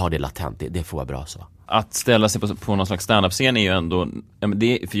 ja, men jag har det latent, det får vara bra så. Att ställa sig på någon slags stand-up-scen är ju ändå,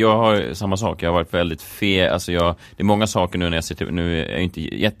 för jag har samma sak, jag har varit väldigt det är många saker nu när jag ser nu är jag inte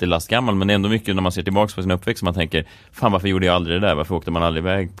jättelastgammal, men det är ändå mycket när man ser tillbaka på sin uppväxt som man tänker, fan, varför gjorde jag aldrig det där, varför åkte man aldrig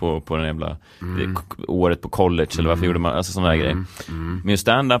iväg på den jävla året på college, eller varför gjorde man, alltså sådana där grejer. Men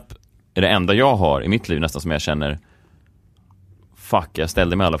stand-up är det enda jag har i mitt liv nästan som jag känner, fuck, jag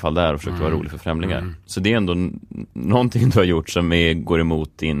ställde mig i alla fall där och försökte vara rolig för främlingar. Så det är ändå någonting du har gjort som går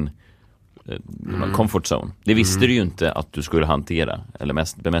emot din comfort zone. Det visste du ju inte att du skulle hantera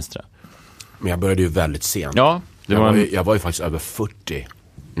eller bemästra. Men jag började ju väldigt sent. Ja, jag var ju faktiskt över 40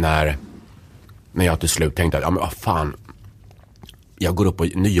 när jag till slut tänkte att, ja, men vad fan, jag går upp och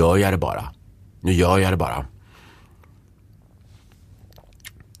nu gör jag det bara.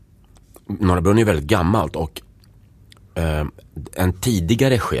 Norra Brunn är väldigt gammalt, och en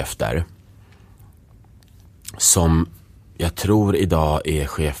tidigare chef där som jag tror idag är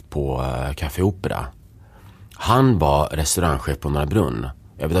chef på Café Opera, han var restaurangchef på Norra Brunn.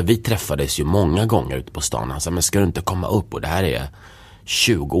 Jag vet att vi träffades ju många gånger ute på stan. Han sa, men ska du inte komma upp? Och det här är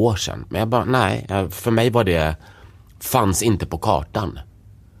 20 år sedan. Men jag bara, nej, för mig var det, fanns inte på kartan.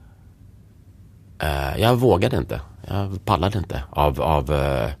 Jag vågade inte. Jag pallade inte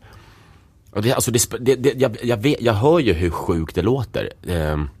och det, alltså jag hör ju hur sjukt det låter,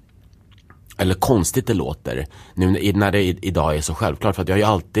 eller konstigt det låter nu när det idag är så självklart, för att jag har ju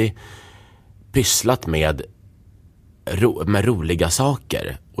alltid pysslat med roliga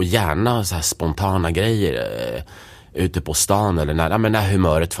saker och gärna så här spontana grejer ute på stan, eller när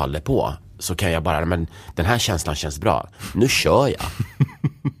humöret faller på, så kan jag bara, men den här känslan känns bra, nu kör jag.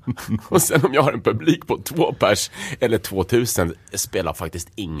 Och sen om jag har en publik på 2 pers eller 2000 spelar faktiskt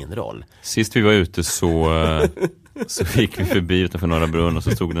ingen roll. Sist vi var ute så gick vi förbi utanför Norra Brunn, och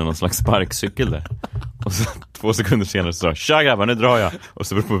så stod det någon slags sparkcykel där. Och så 2 sekunder senare så sa, tja grabbar, nu drar jag. Och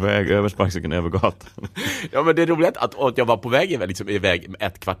så var på väg över sparkcykeln över gatan. Ja, men det är roligt att jag var på väg iväg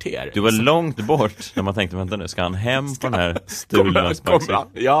 1 kvarter. Du var långt bort när man tänkte, vänta nu, ska han hem på den här stulna sparkcykeln?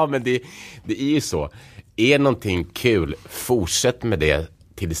 Ja, men det är ju så. Är någonting kul, fortsätt med det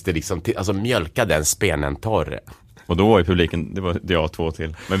tills det liksom, alltså mjölka den spenen torr. Och då var ju publiken, det var jag 2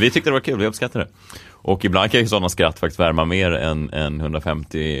 till. Men vi tyckte det var kul, vi uppskattade det. Och ibland kan ju sådana skratt faktiskt värma mer än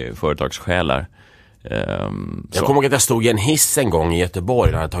 150 företagssjälar. Jag kommer ihåg att jag stod i en hiss en gång i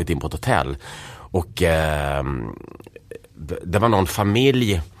Göteborg när jag hade tagit in på ett hotell. Och det var någon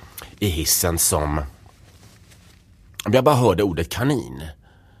familj i hissen som, jag bara hörde ordet kanin.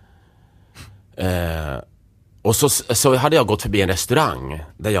 Och så hade jag gått förbi en restaurang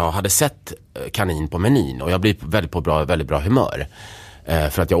där jag hade sett kanin på menyn, och jag blev väldigt bra humör.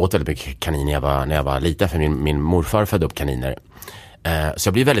 För att jag åt väldigt mycket kanin när jag var liten, för min morfar födde upp kaniner. Så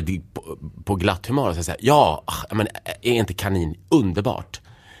jag blev väldigt på glatt humör och säger, ja, men är inte kanin underbart?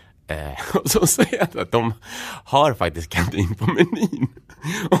 Och så säger jag att de har faktiskt kanin på menyn.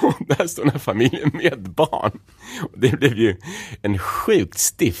 Och där står den här familjen med barn. Och det blev ju en sjukt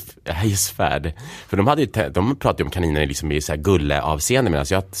stiff hejsfärd. För de pratade ju om kaniner liksom i så här gulle-avseende, medan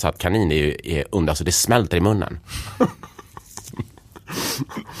jag sa att kanin är under, alltså det smälter i munnen.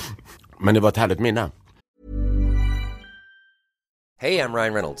 Men det var ett härligt minne. Hey, I'm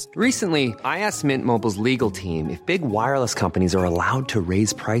Ryan Reynolds. Recently, I asked Mint Mobile's legal team if big wireless companies are allowed to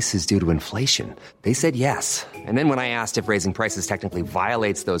raise prices due to inflation. They said yes. And then when I asked if raising prices technically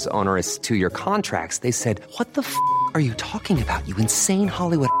violates those onerous 2-year contracts, they said, what the f*** are you talking about, you insane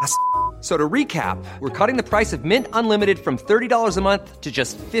Hollywood ass? So to recap, we're cutting the price of Mint Unlimited from $30 a month to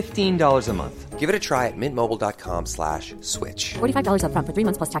just $15 a month. Give it a try at mintmobile.com/switch. $45 up front for 3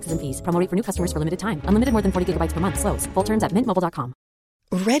 months plus taxes and fees. Promo rate for new customers for limited time. Unlimited more than 40 gigabytes per month slows. Full terms at mintmobile.com.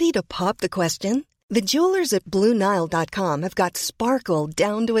 Ready to pop the question? The jewelers at BlueNile.com have got sparkle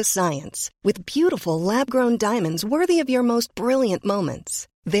down to a science with beautiful lab-grown diamonds worthy of your most brilliant moments.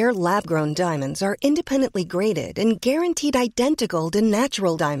 Their lab-grown diamonds are independently graded and guaranteed identical to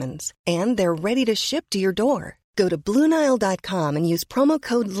natural diamonds, and they're ready to ship to your door. Go to BlueNile.com and use promo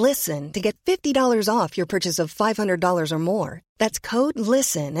code LISTEN to get $50 off your purchase of $500 or more. That's code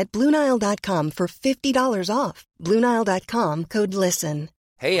LISTEN at BlueNile.com for $50 off. BlueNile.com, code LISTEN.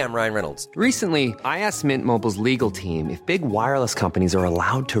 Hey, I'm Ryan Reynolds. Recently, I asked Mint Mobile's legal team if big wireless companies are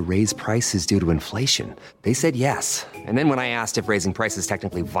allowed to raise prices due to inflation. They said yes. And then when I asked if raising prices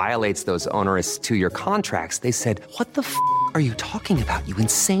technically violates those onerous two-year contracts, they said, "What the f*** are you talking about, you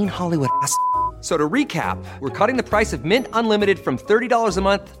insane Hollywood ass?" So to recap, we're cutting the price of Mint Unlimited from $30 a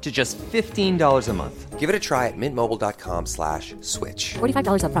month to just $15 a month. Give it a try at mintmobile.com/switch.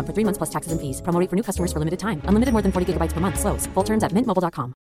 $45 up front for 3 months plus taxes and fees. Promo rate for new customers for limited time. Unlimited more than 40 gigabytes per month. Slows full terms at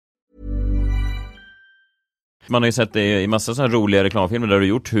mintmobile.com. Man har ju sett det i massa sådana roliga reklamfilmer där du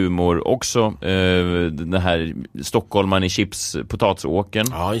gjort humor också. Den här Stockholman i chips, potatisåken.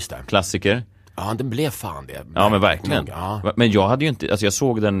 Ja, just det. Klassiker. Ja, den blev fan det. Ja, men verkligen. Ja. Men jag hade ju inte, alltså jag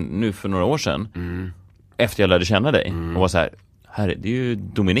såg den nu för några år sedan. Efter jag lärde känna dig. Och var så här, det är ju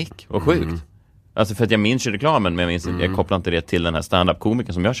Dominik, vad sjukt. Alltså för att jag minns ju reklamen, men jag kopplar inte det till den här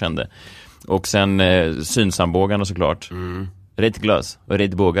stand-up-komikern som jag kände. Och sen synsambågarna såklart. Rätt glas och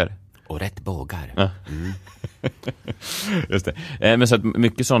rätt bågar. Och rätt bågar. Ja. Just det. Men så att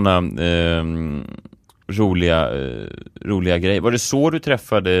mycket sådana roliga grejer. Var det så du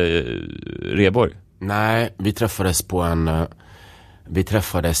träffade Rheborg? Nej, vi träffades på en...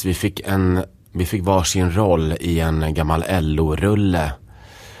 Vi fick varsin roll i en gammal LO-rulle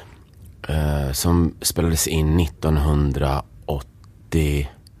som spelades in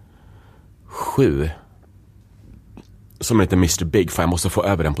 1987. Som heter Mr. Big, för jag måste få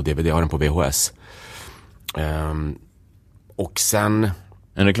över den på DVD, jag har den på VHS. Och sen...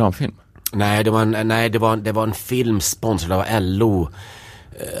 En reklamfilm? Nej, det var en film sponsrad av LO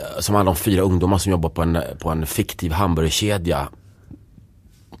som handlade om 4 ungdomar som jobbar på en fiktiv hamburgerkedja.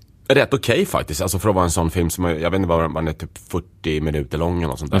 Rätt okej faktiskt, alltså för att vara en sån film som jag vet inte vad man är, typ 40 minuter lång eller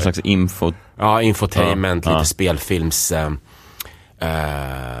något sånt där. En slags infotainment, lite spelfilms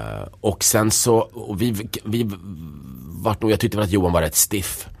och sen så och vi vart nog, jag tyckte väl att Johan var rätt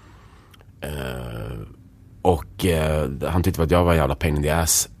stiff och han tyckte att jag var en jävla pain in the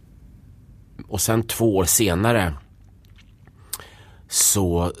ass. Och sen 2 år senare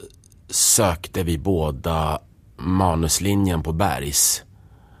så sökte vi båda manuslinjen på Bergs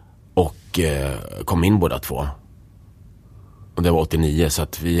och kom in båda 2. Och det var 89, så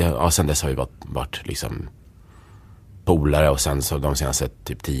att sen dess har vi varit liksom polare, och sen så de senaste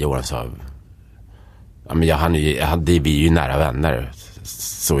typ 10 åren så vi är ju nära vänner.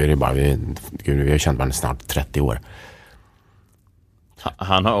 Så är det bara, vi har känt varandra snart 30 år.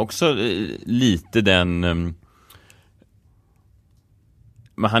 Han har också lite den...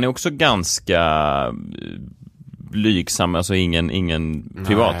 Men han är också ganska blygsam, alltså ingen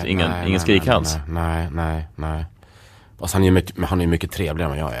privat, ingen skrikhals. Nej. Alltså han är mycket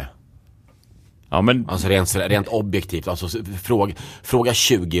trevligare än vad jag är. Ja, men... Alltså rent objektivt, alltså fråga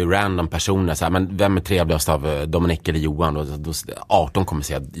 20 random personer så här, men vem är trevligast av Dominik eller Johan? Då 18 kommer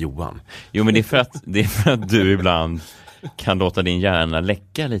säga Johan. Jo, men det är för att du ibland kan låta din hjärna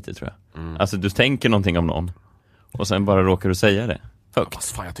läcka lite, tror jag. Alltså du tänker någonting om någon och sen bara råkar du säga det högt.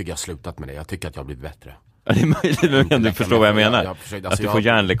 Fast fan, jag tycker jag har slutat med det. Jag tycker att jag har blivit bättre. Ja, det är möjligt, men du förstår vad jag menar. Att du får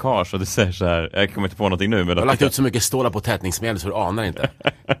hjärnläckage och du säger så här, jag kommer inte på någonting nu, men jag har lagt ut så mycket stålar på tätningsmedel så du anar inte.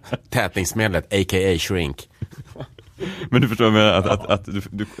 Tätningsmedlet, a.k.a. shrink. Men du förstår vad jag menar, att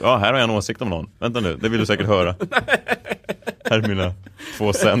du, ja, här har jag en åsikt om någon. Vänta nu, det vill du säkert höra. Här är mina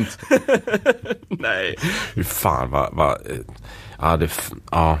 2 cent. Nej. Hur fan,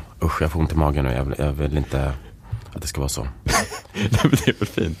 usch, jag får ont i magen nu. Jag vill inte att det ska vara så. Det är väl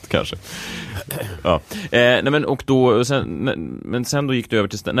fint, kanske. Ja. Nej, men och då sen då gick du över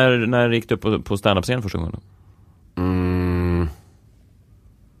till när gick du upp på stand-up-scenen första gången?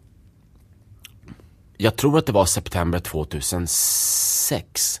 Jag tror att det var september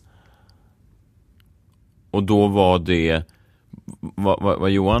 2006. Och då var det var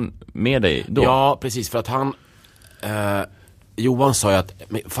Johan med dig då? Ja, precis, för att han Johan sa ju att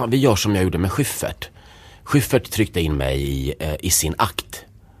fan, vi gör som jag gjorde med Schyffert. Schyffert tryckte in mig i sin akt.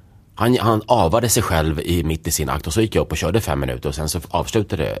 Han avade sig själv mitt i sin akt, och så gick jag upp och körde 5 minuter och sen så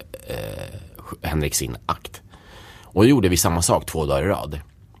avslutade Henrik sin akt. Och då gjorde vi samma sak 2 dagar i rad.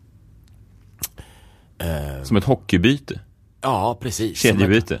 Som ett hockeybyte? Ja, precis.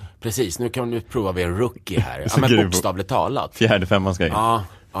 Kedjebyte? Precis, nu kan vi prova vi en rookie här. Ja, men bokstavligt talat. 4:e femman ska in. Ja,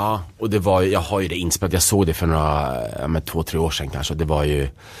 Ja, och det var ju, jag har ju det inspelat. Jag såg det för några, 2-3 år sedan kanske. Det var ju...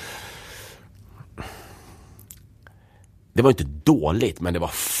 Det var inte dåligt, men det var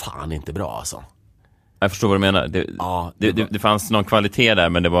fan inte bra alltså. Jag förstår vad du menar. Det fanns någon kvalitet där,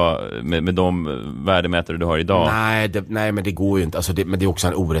 men det var med de värdemätare du har idag. Nej, men det går ju inte. Alltså men det är också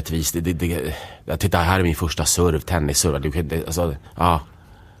en orättvis. Jag tittar, här är min första tennisserv.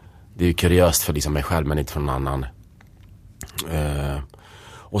 Det är ju kuriöst för liksom mig själv, men inte för någon annan.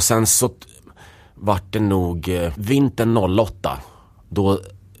 Och sen så vart det nog vintern 08. Då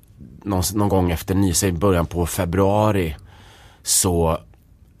någon gång efter i början på februari, så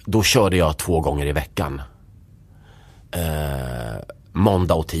då körde jag 2 gånger i veckan.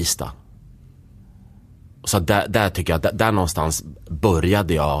 Måndag och tisdag. Så där tycker jag, där någonstans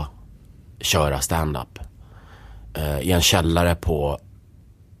började jag köra stand-up. I en källare på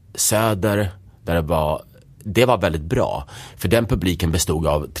Söder, där det var väldigt bra. För den publiken bestod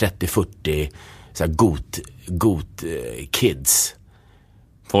av 30-40 så här got kids.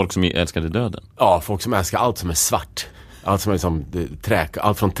 Folk som älskade döden. Ja, folk som älskar allt som är svart. Allt som är liksom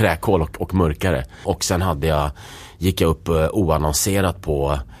allt från träkol och mörkare. Och sen gick jag upp oannonserat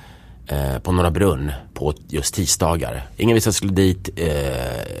på Norra Brunn på just tisdagar. Ingen visste att jag skulle dit.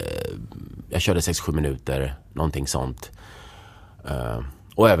 Jag körde 6-7 minuter, någonting sånt.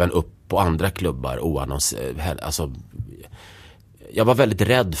 Och även upp på andra klubbar oannonserat. Alltså, jag var väldigt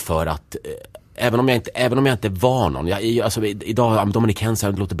rädd för att även om jag inte var någon, alltså idag Dominic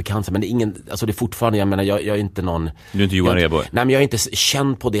Henson låter bekant, men det är ingen, alltså det är fortfarande, jag menar, jag är inte någon. Du är inte Johan Rheborg. Nej, men jag är inte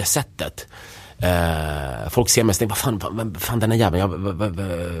känd på det sättet. Folk ser mig och tänker, vad fan den är jäveln,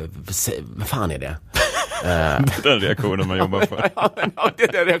 vad fan är det? Det är den reaktionen man jobbar för. Det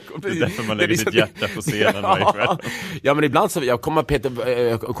är därför man lägger sitt hjärta på scenen varje kväll. Ja, men ibland så,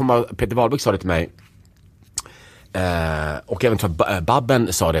 Peter Wahlbeck sa det till mig. Och även tror jag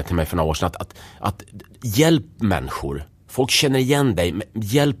Babben sa det till mig för några år sedan, att hjälp människor. Folk känner igen dig.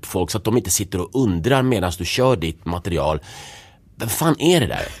 Hjälp folk så att de inte sitter och undrar medan du kör ditt material. Vad fan är det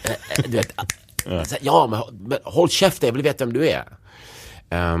där? Du vet, ja, men håll käft, jag vill veta vem du är.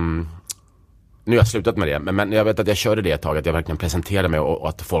 Nu har jag slutat med det, men jag vet att jag körde det ett tag, att jag verkligen presenterade mig och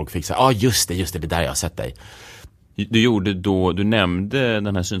att folk fick säga, just det där jag har sett dig. Du nämnde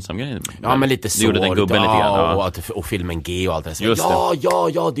den här Synsam-grejen. Ja, men lite så. Du gjorde den gubben lite grann. Och filmen G och allt det. Just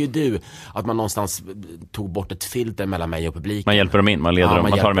ja, det är du. Att man någonstans tog bort ett filter mellan mig och publiken. Man hjälper dem in, man leder dem,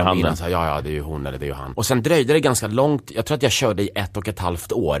 man tar dem i handen. Alltså, ja, det är ju hon eller det är ju han. Och sen dröjde det ganska långt. Jag tror att jag körde i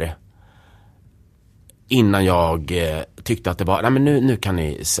 1,5 år. Innan jag tyckte att det var, nej men nu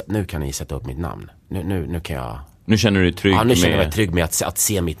kan ni sätta upp mitt namn. Nu kan jag. Nu känner du dig trygg med. Ja, nu känner jag mig trygg med att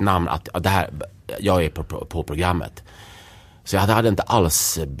se mitt namn, att det här, jag är på programmet. Så jag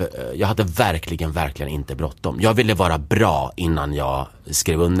hade verkligen inte bråttom. Jag ville vara bra innan jag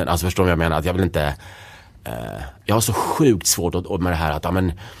skrev under. Alltså förstår du vad jag menar? Att jag vill inte jag har så sjukt svårt med det här att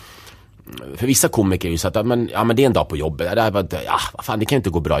för vissa komiker är ju så att men det är en dag på jobbet. Det kan ju inte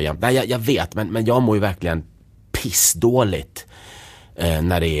gå bra igen. Nej, jag vet, men jag mår ju verkligen pissdåligt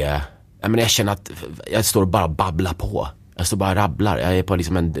när det är, jag känner att jag står och bara babblar på. Jag står bara och rabblar. Jag är på jag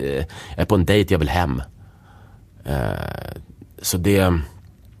är på en dejt, jag vill hem. Så det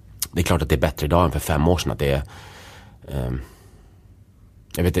är klart att det är bättre idag än för 5 år sedan, att det är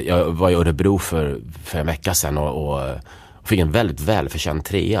jag var i Örebro för en vecka sedan och fick en väldigt välförtjänt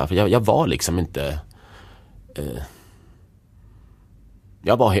 3. För jag var liksom inte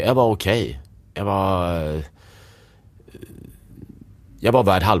jag var okej. Jag var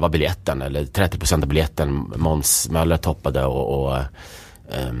värd halva biljetten, eller 30% av biljetten. Måns Möller toppade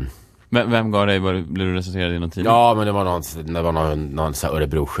Men vem gav dig, blev du recenserad i någon tid? Ja, men det var någon så här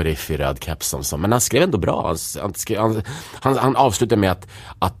Örebro-sheriff i röd keps men han skrev ändå bra. Han avslutade med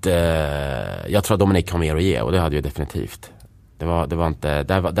att jag tror att Dominic kommer mer att ge, och det hade ju definitivt. Det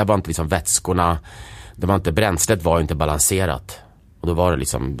var inte liksom vätskorna, det var inte, bränslet var ju inte balanserat. Och då var det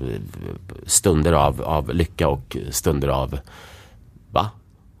liksom stunder av lycka och stunder av va?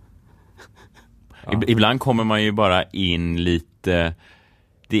 Ja. Ibland kommer man ju bara in lite.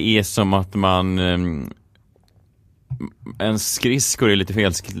 Det är som att en skridskor är lite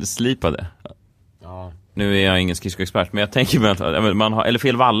felslipade. Ja. Nu är jag ingen skridskoexpert, men jag tänker mig att man har, eller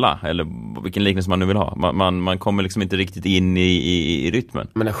fel valla, eller vilken liknelse man nu vill ha. Man kommer liksom inte riktigt in i rytmen.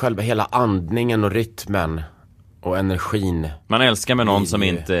 Men själva hela andningen och rytmen och energin. Man älskar med någon som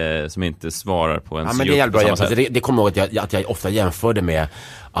inte svarar på ens men det är bra sätt. Det kommer ihåg att jag ofta jämförde med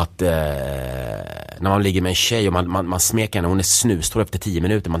att när man ligger med en tjej och man smeker henne, hon är snustor efter 10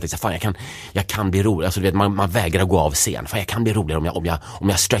 minuter, man tänker fan jag kan bli rolig, alltså du vet, man vägrar gå av scen, fan jag kan bli roligare om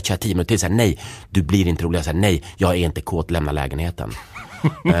jag stretchar 10 minuter till, så här, nej, du blir inte roligare, så här, nej, jag är inte kåt, lämna lägenheten.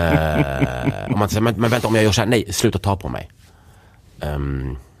 Om man säger, men vänta, om jag gör så här, nej, sluta ta på mig.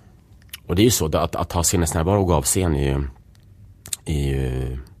 Och det är ju så, att ha sinnesnärvaro och gå av scen är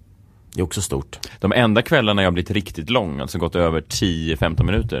ju också stort. De enda kvällarna jag har blivit riktigt lång, alltså gått över 10-15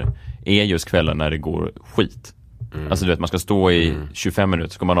 minuter, är just kvällar när det går skit. Alltså du vet, man ska stå i 25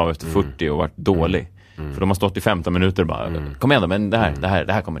 minuter, så kommer man av efter 40 och varit dålig. För de har stått i 15 minuter bara, kom igen då, men det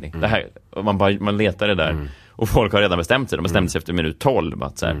här kommer ni. Det här. Och man letar det där. Och folk har redan bestämt sig. De bestämde sig efter minut 12.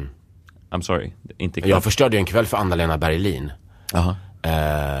 Bara så här, I'm sorry, inte klart. Jag förstörde ju en kväll för Anna-Lena Berlin.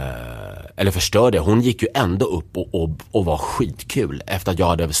 Eller förstörde, hon gick ju ändå upp och var skitkul efter att jag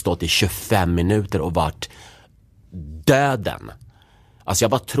hade stått i 25 minuter och varit döden. Alltså jag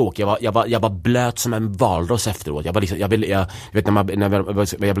var tråkig, jag var blöt som en valross efteråt. Jag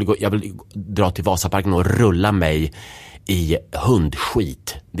vill dra till Vasaparken och rulla mig i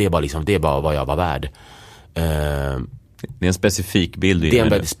hundskit. Det är bara vad jag var värd. Det är en specifik bild.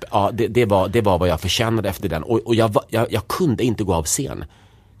 Det var vad jag förtjänade efter den. Och jag kunde inte gå av scen.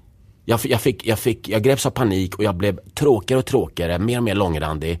 Jag greps av panik och jag blev tråkigare och tråkigare, mer och mer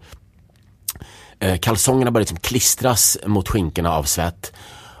långrandig. Kalsongerna började liksom klistras mot skinkorna av svett.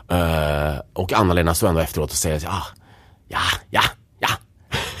 Och Anna-Lena så ändå efteråt och säger ja.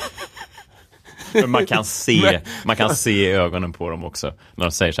 Men man kan se i ögonen på dem också när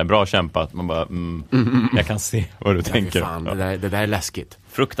de säger så här, bra kämpat. Man bara, jag kan se vad du tänker. Fan, det där är läskigt.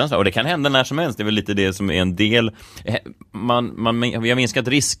 Fruktansvärt, och det kan hända när som helst. Det är väl lite det som är en del. Vi har minskat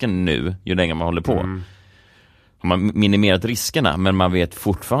risken nu ju längre man håller på. Man minimerat riskerna, men man vet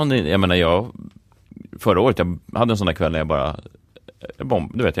fortfarande, jag menar förra året jag hade en sån där kväll där jag bara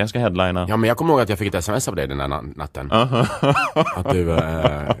du vet, jag ska headlina. Ja, men jag kommer ihåg att jag fick ett sms av dig den där natten. Att du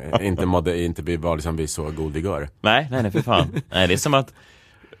inte var liksom vid så god vigör. Nej, för fan. Nej, det är som att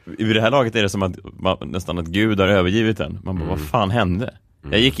i det här laget är det som att nästan att Gud har övergivit en. Man bara, vad fan hände?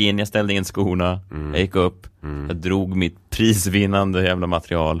 Jag gick in, jag ställde in skorna, jag gick upp, jag drog mitt prisvinnande jävla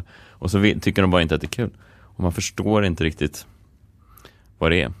material, och så tycker de bara inte att det är kul. Och man förstår inte riktigt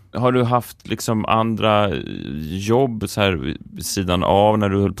vad det är. Har du haft liksom andra jobb så här sidan av när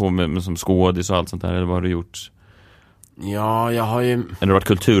du höll på med som skådis och allt sånt där, eller vad har du gjort? Ja, jag har ju... Eller har du varit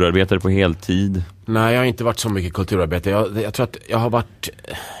kulturarbetare på heltid? Nej, jag har inte varit så mycket kulturarbetare. Jag tror att jag har varit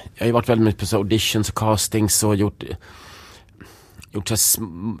väldigt mycket på så auditions och castings och gjort så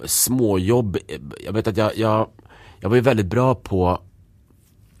småjobb. Jag vet att jag var ju väldigt bra på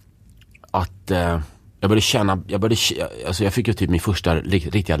att jag fick ju typ min första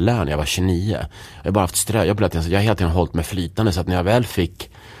riktiga lön när jag var 29. Jag har bara haft ströjobb, jag har hela tiden hållit mig flytande, så att när jag väl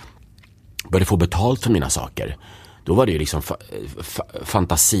började få betalt för mina saker, då var det ju liksom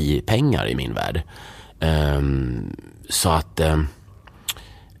fantasipengar i min värld. Så att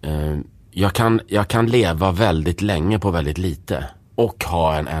jag kan leva väldigt länge på väldigt lite och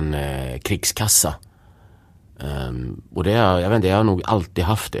ha en krigskassa. Och det jag vet inte, jag har nog alltid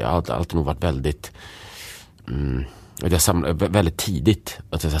haft det. Jag har alltid nog varit väldigt väldigt tidigt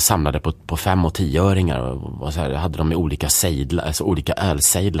att jag samlade på 5- och 10-öringar och så här, jag hade dem i olika sejdlar, alltså olika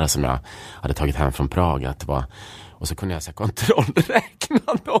ölsejdlar som jag hade tagit hem från Prag, att det var, och så kunde jag så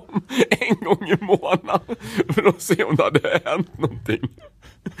kontrollräkna dem en gång i månaden för att se om det hade hänt någonting.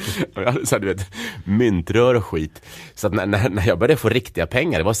 Och jag hade så här, du vet, myntrör och skit. Så att när jag började få riktiga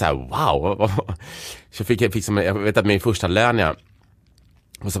pengar, det var så här, wow. Så fick jag som, jag vet att min första lön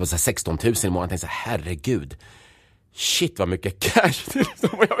och så var det 16 000 i månaden. Jag tänkte så här, herregud, shit vad mycket cash. Jag vet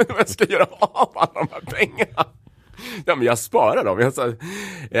inte vad jag ska göra av alla de här pengarna. Ja, men jag sparar dem.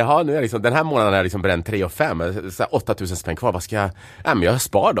 Nu är liksom, den här månaden är jag liksom bränt 3 5. 8 000 spänn kvar. Vad ska jag? Ja, men jag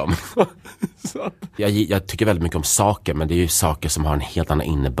spar dem. Så. Jag tycker väldigt mycket om saker, men det är ju saker som har en helt annan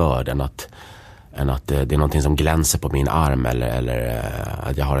innebörd än att det är någonting som glänser på min arm, eller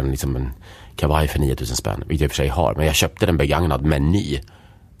att jag har en kavaj för 9 000 spänn, vilket jag i och för sig har. Men jag köpte den begagnad med ny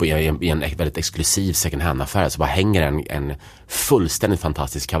i en väldigt exklusiv second hand-affär, så bara hänger en fullständigt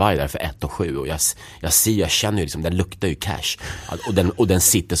fantastisk kavaj där för 1 700, och jag känner ju liksom, den luktar ju cash, och den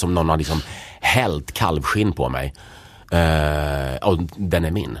sitter som någon har liksom hällt kalvskinn på mig, och den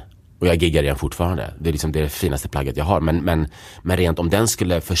är min, och jag giggar den fortfarande. Det är liksom det finaste plagget jag har, men rent om den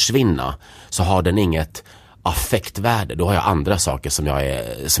skulle försvinna, så har den inget affektvärde. Då har jag andra saker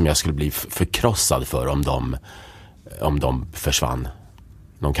som jag skulle bli förkrossad för om de försvann.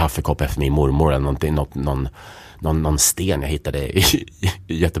 Någon kaffekopp efter min mormor, eller någon sten jag hittade i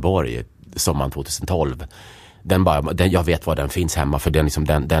Göteborg sommaren 2012. Jag vet var den finns hemma, för den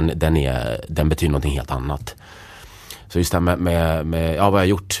betyder någonting helt annat. Så just det med vad jag har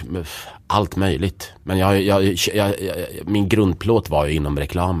gjort, allt möjligt. Men min grundplåt var ju inom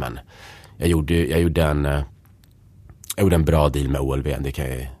reklamen. Jag gjorde gjorde en bra deal med OLV,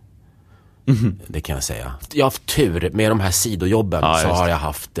 det kan jag säga. Jag har haft tur med de här sidojobben,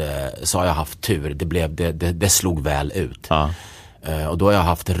 så har jag haft tur. Det slog väl ut. Ja. Och då har jag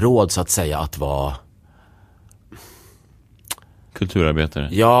haft råd så att säga att vara kulturarbetare.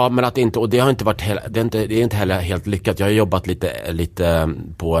 Ja, men att inte, och det har inte varit det är inte heller helt lyckat. Jag har jobbat lite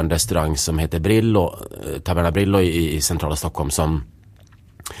på en restaurang som heter Brillo, Taverna Brillo i centrala Stockholm, som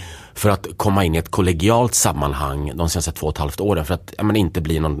för att komma in i ett kollegialt sammanhang de senaste 2,5 åren, för att inte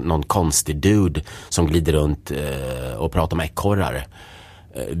bli någon konstig dude som glider runt och pratar med ekorrar.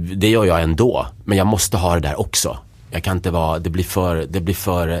 Det gör jag ändå, men jag måste ha det där också. Jag kan inte vara, det blir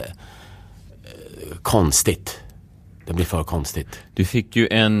för konstigt. Det blir för konstigt. Du fick ju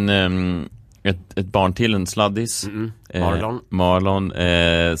ett barn till, en sladdis. Marlon.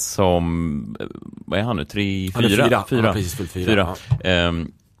 Som, vad är han nu? 4? Precis fyllt 4.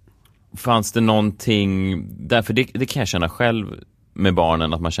 Fanns det någonting, därför det kan jag känna själv med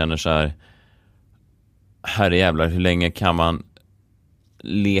barnen, att man känner så här, herrejävlar, hur länge kan man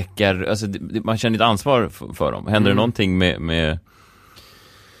leka, alltså man känner ett ansvar för dem. Händer det någonting med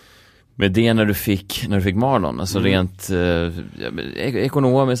det när du fick Marlon, alltså rent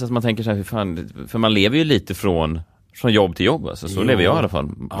ekonomiskt, att man tänker så här, för man lever ju lite från jobb till jobb, alltså, så lever jag i alla fall.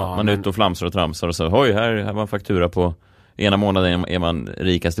 Man är ute och flamsar och tramsar och så, hoj, här var en faktura på, ena månaden är man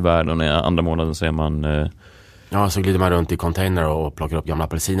rikast i världen och andra månaden så är man ja, så glider man runt i container och plockar upp gamla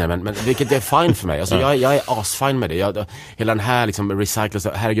apelsiner, men vilket är fine för mig. Alltså jag är asfine med det. Hela den här liksom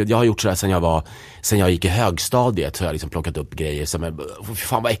recycle, herregud, jag har gjort så här sen jag gick i högstadiet, så har jag liksom plockat upp grejer som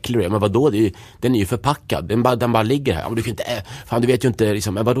fan vad äcklig du är. Men vadå, den är ju förpackad. Den bara ligger här. Men du kan inte fan, du vet ju inte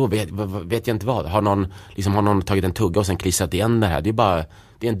liksom, men vadå, vet jag inte vad. Har någon tagit en tugga och sen klistrat igen det här? Det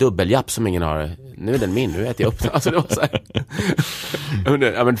är en dubbeljapp som ingen har. Nu är den min, nu äter jag upp den. Alltså det var så här.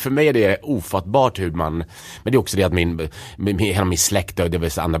 Ja, men för mig är det ofattbart hur man. Men det är också det att hela min släkt, det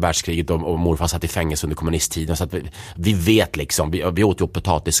var andra världskriget och morfar satt i fängelse under kommunisttiden. Så att vi vet liksom, vi åt ju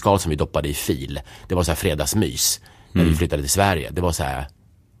potatisskal som vi doppade i fil. Det var så här fredagsmys när vi flyttade till Sverige. Det var så här.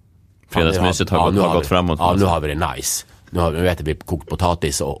 Fredagsmyset har gått framåt. Ja, nu har vi det nice. Nu äter vi kokt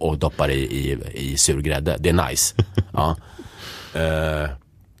potatis och doppar i surgrädde. Det är nice. Ja.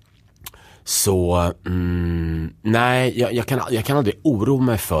 Så nej, jag kan aldrig oroa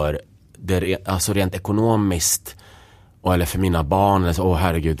mig för det, alltså rent ekonomiskt, eller för mina barn, alltså,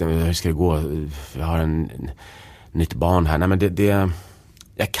 herregud, hur ska det gå, jag har en nytt barn här. Nej, men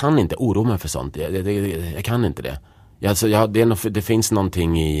jag kan inte oroa mig för sånt. Jag kan inte det. Det finns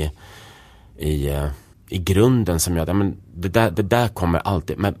någonting i grunden som det där kommer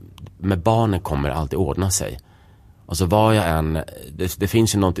alltid, med barnen kommer alltid ordna sig. Alltså vad jag än, det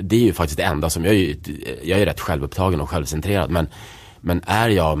finns ju något, det är ju faktiskt det enda som jag är rätt självupptagen och självcentrerad, men är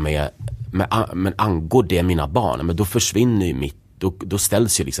jag men angår det mina barn, men då försvinner ju då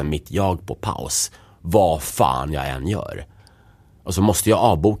ställs ju liksom mitt jag på paus, vad fan jag än gör. Och så måste jag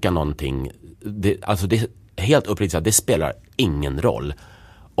avboka någonting, det är helt uppriktigt att det spelar ingen roll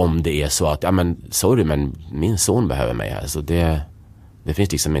om det är så att, sorry, men min son behöver mig här, så det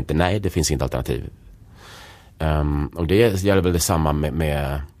finns liksom inte, nej, det finns inget alternativ. Och det gäller väl detsamma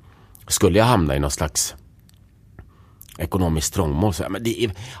med skulle jag hamna i någon slags ekonomiskt trångmål, så men det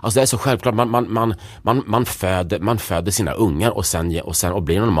är så självklart, man föder sina ungar och sen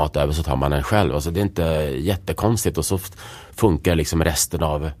blir någon mat över så tar man den själv. Alltså det är inte jättekonstigt, och så funkar liksom resten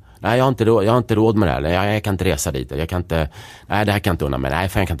av, nej, jag har inte råd med det här, jag kan inte resa dit, det här kan jag inte unna mig, nej,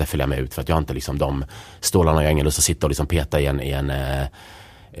 för jag kan inte följa med ut, för att jag har inte liksom de stålarna, och jag har ingen lust att sitta och liksom peta i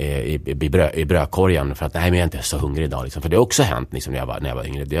brödkorgen, för att nej, men jag är inte så hungrig idag liksom. För det har också hänt liksom, när jag var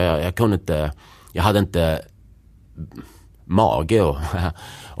yngre. Jag kunde inte, jag hade inte mage och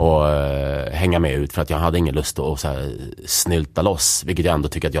hänga med ut, för att jag hade ingen lust att så här, snylta loss, vilket jag ändå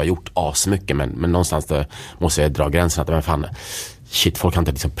tycker att jag har gjort asmycket, men någonstans där måste jag dra gränsen att, men fan, shit, folk kan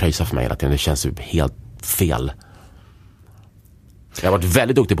inte liksom pröjsa för mig hela tiden, det känns ju helt fel. Jag har varit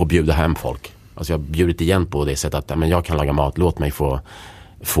väldigt duktig på att bjuda hem folk. Alltså jag har bjudit igen på det sättet att, men jag kan laga mat, låt mig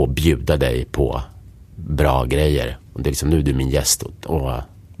få bjuda dig på bra grejer. Och det är liksom, nu är du min gäst och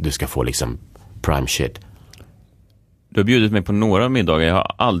du ska få liksom prime shit. Du har bjudit mig på några middagar, jag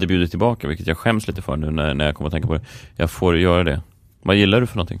har aldrig bjudit tillbaka, vilket jag skäms lite för nu när jag kommer att tänka på det. Jag får göra det. Vad gillar du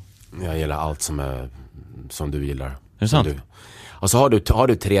för någonting? Jag gillar allt som du gillar. Är det sant? Alltså har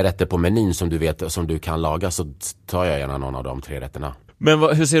du 3 rätter på menyn som du vet, som du kan laga, så tar jag gärna någon av de 3 rätterna. Men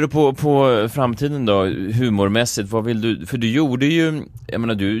hur ser du på framtiden då, humormässigt? Vad vill du? För du gjorde ju, jag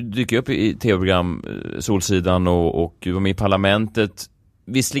menar, du dyker upp i tv-program Solsidan och du var med i Parlamentet.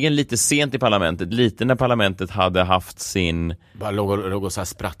 Visserligen lite sent i Parlamentet, lite när Parlamentet hade haft sin... Bara låg och så här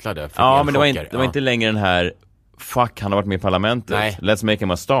sprattlade. Ja, men det var inte längre den här fuck, han har varit med i Parlamentet. Nej. Let's make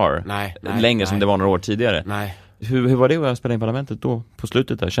him a star. Nej, Längre som det var några år tidigare. Nej. Hur var det att spela in Parlamentet då på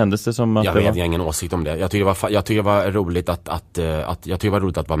slutet där? Kändes det som att Jag har ingen åsikt om det. Jag tycker det var roligt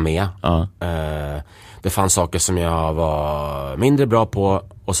att vara med. Det fanns saker som jag var mindre bra på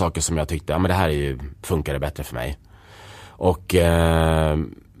och saker som jag tyckte, men det här funkar det bättre för mig. Och det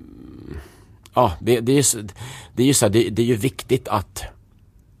är ju viktigt att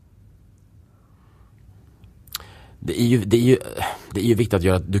det är ju viktigt att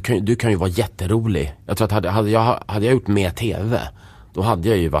göra. Du kan ju vara jätterolig. Jag tror att hade jag gjort mer TV, då hade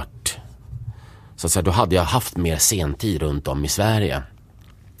jag ju varit, så att säga, då hade jag haft mer sentid runt om i Sverige.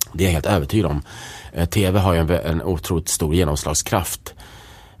 Det är jag helt övertygad om. TV har ju en otroligt stor genomslagskraft.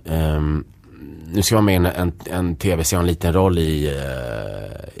 Nu ska jag vara med i en TV-serie, en liten roll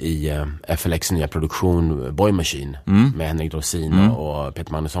i FLX nya produktion Boy Machine med Henrik Dorsin och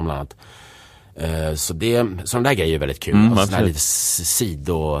Peter Magnusson bland annat. Så sådana där grejer är väldigt kul. Och sådana här lite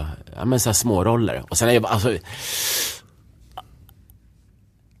så här små roller. Och sen är jag alltså,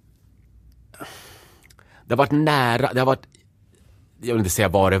 det har varit nära, jag vill inte säga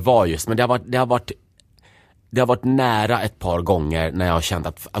vad det var just, men det har varit nära ett par gånger när jag har känt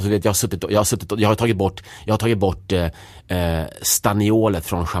att, alltså jag har tagit bort staniolet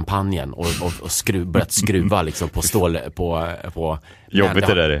från champagnen och börjat skruva liksom på stål på jobbigt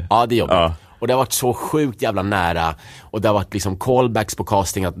det där. Ja, det är jobbigt. Ja. Och det har varit så sjukt jävla nära. Och det har varit liksom callbacks på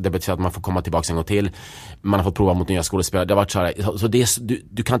casting, att det betyder att man får komma tillbaka en gång till. Man har fått prova mot nya skådespelare. Det har varit så här, så det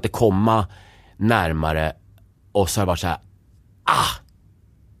du kan inte komma närmare. Och så har det varit så här,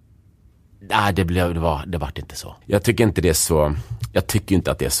 nej, det var inte så. Jag tycker inte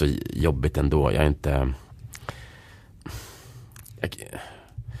att det är så jobbigt ändå. Jag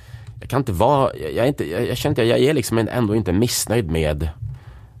kan inte vara, jag känner att jag är liksom ändå inte missnöjd med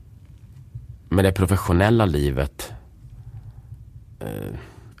det professionella livet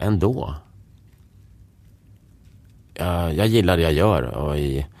ändå. Jag gillar det jag gör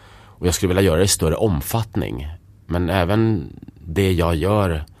och jag skulle vilja göra det i större omfattning. Men även det jag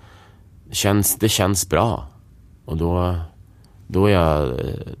gör känns bra. Och då är jag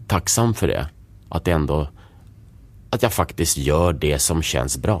tacksam för det. Att jag faktiskt gör det som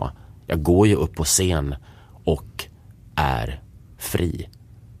känns bra. Jag går ju upp på scen och är fri.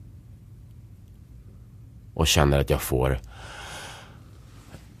 Och känner att jag får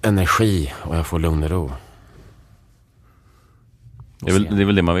energi och jag får lugn och ro. Det är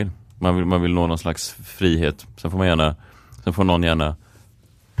väl det man vill. Man vill nå någon slags frihet. Sen får någon gärna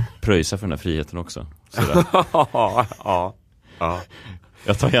pröjsa för den här friheten också. Ja.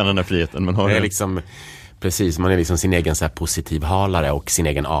 Jag tar gärna den här friheten, men har det är liksom, precis, man är liksom sin egen så här positiv halare och sin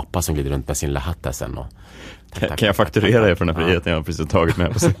egen apa som glider runt med sin lilla hatt där sen. Och kan jag fakturera er för den här friheten jag har precis tagit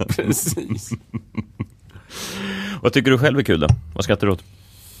med på scen? Precis. Vad tycker du själv är kul då? Vad skrattar du åt?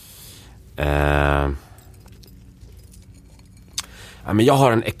 Men jag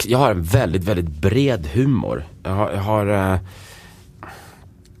har en väldigt, väldigt bred humor. Jag har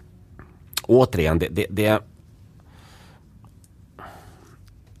återigen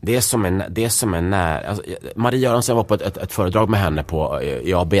det är som en när, alltså, Marie Göransson var på ett föredrag med henne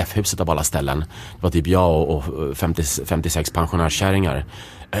i ABF-huset av alla ställen. Det var typ jag och 56 pensionärskärringar.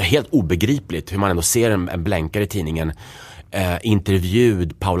 Helt obegripligt hur man ändå ser en blänkare i tidningen.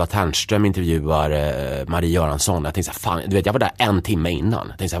 Intervjuad, Paula Ternström intervjuar Marie Göransson. Jag tänkte så här, fan, du vet, jag var där en timme innan.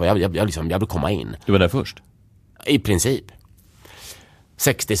 Jag tänkte så här, jag vill komma in. Du var där först? I princip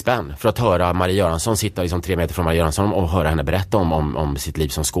 60 spänn för att höra Marie Göransson sitta liksom 3 meter från Marie Göransson och höra henne berätta om sitt liv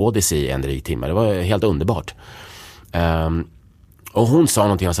som skådis i en dryg timme. Det var helt underbart. Och hon sa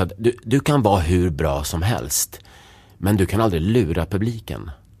någonting, alltså att du kan vara hur bra som helst, men du kan aldrig lura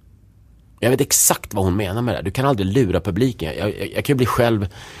publiken. Jag vet exakt vad hon menar med det. Du kan aldrig lura publiken. Jag kan ju bli själv.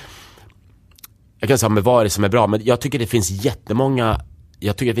 Jag kan säga, men vad är det som är bra? Men jag tycker det finns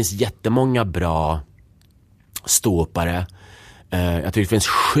jättemånga bra ståuppare. Jag tycker det finns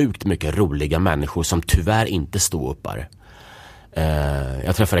sjukt mycket roliga människor som tyvärr inte ståuppar.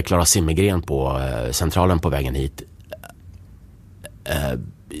 Jag träffade Clara Simmergren på Centralen på vägen hit.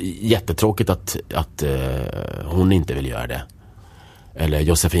 Jättetråkigt att hon inte vill göra det. Eller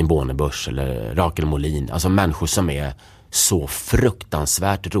Josefin Bornebusch eller Rakel Molin. Alltså människor som är så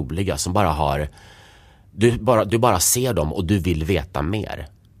fruktansvärt roliga, som bara har, du bara ser dem och du vill veta mer.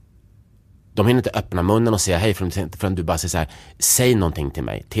 De hinner inte öppna munnen och säga hej förrän du bara säger så här: säg någonting till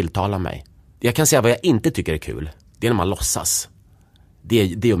mig, tilltala mig. Jag kan säga vad jag inte tycker är kul. Det är när man låtsas. Det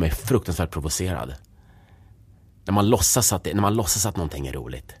gör mig fruktansvärt provocerad. När man låtsas att någonting är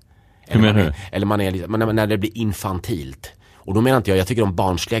roligt. Hur menar du? Eller när det blir infantilt. Och då menar inte jag tycker om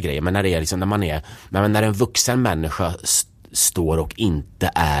barnsliga grejer, men när det är liksom, när en vuxen människa står och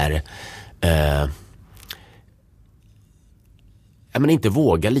inte är men inte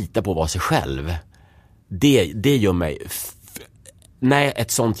vågar lita på att vara sig själv. Det gör mig nej,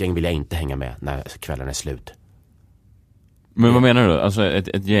 ett sånt gäng vill jag inte hänga med när kvällen är slut. Men vad menar du? Alltså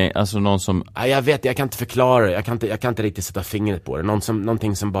ett gäng, alltså någon som... Ja, jag vet, jag kan inte förklara det. Jag kan inte riktigt sätta fingret på det.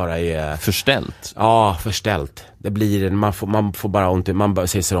 Någonting som bara är... Förställt? Ja, förställt. Det blir... Man får bara ont. Man bara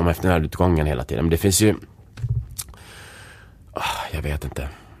säger sig om efter den här utgången hela tiden. Men det finns ju... jag vet inte.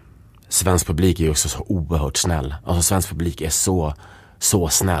 Svensk publik är ju också så oerhört snäll. Alltså svensk publik är så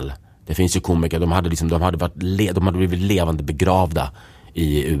snäll. Det finns ju komiker, de hade blivit levande begravda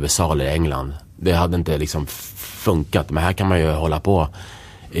i USA eller England. Det hade inte liksom funkat, men här kan man ju hålla på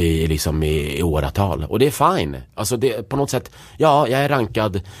i åratal. Och det är fine. Alltså det på något sätt, ja, jag är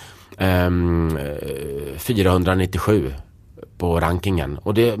rankad 497 på rankingen.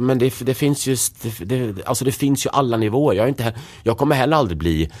 Och det finns ju alltså det finns ju alla nivåer. Jag kommer heller aldrig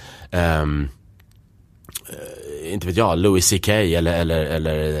bli inte vet jag, Louis CK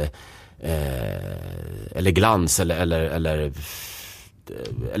eller Glans eller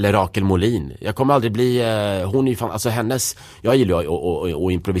Rakel Molin. Jag kommer aldrig bli hon är fan, alltså hennes, jag gillar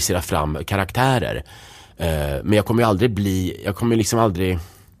att improvisera fram karaktärer. Men jag kommer aldrig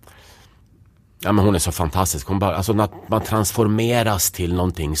ja, men hon är så fantastisk. Alltså att man transformeras till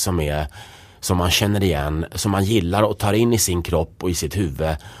någonting som man känner igen, som man gillar och tar in i sin kropp och i sitt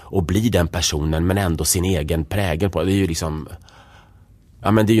huvud och blir den personen, men ändå sin egen prägel på. Det är ju liksom,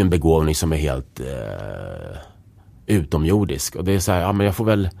 ja, men det är ju en begåvning som är helt utomjordisk. Och det är så här, ja, men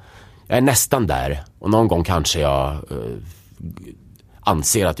jag är nästan där. Och någon gång kanske jag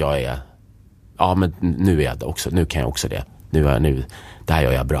anser att jag är, ja, men nu är jag det också. Nu kan jag också det. Det här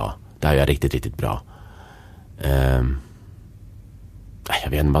gör jag bra. Det här gör jag riktigt, riktigt bra. Jag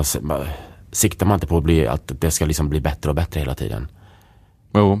vet inte, siktar man inte på att det ska liksom bli bättre och bättre hela tiden?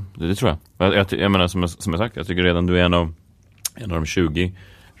 Jo, det tror jag. Jag menar, som jag sagt, jag tycker redan du är en av de 20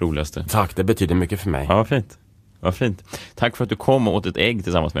 roligaste. Tack, det betyder mycket för mig. Ja, vad fint. Tack för att du kom och åt ett ägg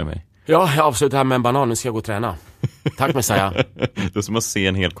tillsammans med mig. Ja, jag avslutar här med en banan. Nu ska jag gå och träna. Tack, Messiah. Det är som att se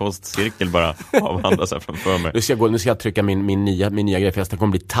en hel kostcirkel bara avhandlas här framför mig. Nu ska jag trycka min nya grej, för jag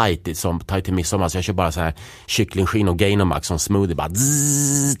kommer bli tight i midsommar. Så jag kör bara så här kycklingskinn och Gainomax som smoothie. Bara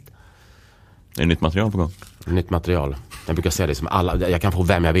zzz. Är det nytt material på gång? Nytt material. Jag brukar säga det som alla. Jag kan få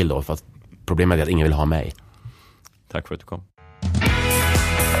vem jag vill då, för att problemet är att ingen vill ha mig. Tack för att du kom.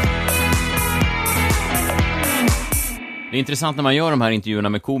 Det är intressant när man gör de här intervjuerna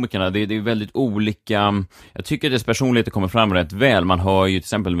med komikerna. Det är väldigt olika. Jag tycker att dess personligheter kommer fram rätt väl. Man hör ju till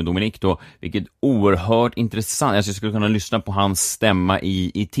exempel med Dominic då, vilket oerhört intressant. Jag skulle kunna lyssna på hans stämma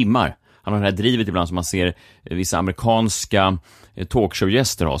i timmar. Han har det här drivet ibland som man ser vissa amerikanska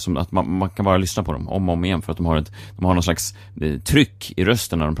talkshow-gäster har, som att man kan bara lyssna på dem om och om igen, för att de har någon slags tryck i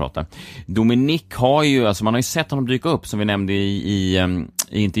rösten när de pratar. Dominic har ju, alltså man har ju sett honom dyka upp, som vi nämnde i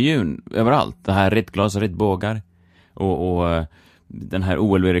intervjun, överallt. Det här rätt glas och rätt bågar. Och den här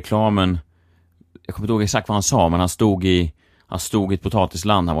OLV-reklamen, jag kommer inte ihåg exakt vad han sa, men han stod i ett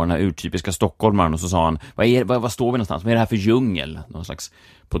potatisland. Han var den här urtypiska stockholmaren, och så sa han, vad står vi någonstans? Vad är det här för djungel? Någon slags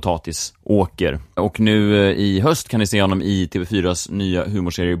potatisåker. Och nu i höst kan ni se honom i TV4s nya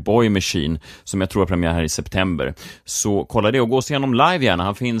humorserie Boy Machine, som jag tror är premiär här i september. Så kolla det och gå och se honom live gärna.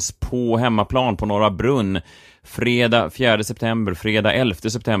 Han finns på hemmaplan på Norra Brunn fredag 4 september, fredag 11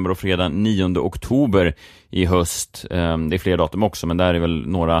 september och fredag 9 oktober i höst. Det är fler datum också, men där är väl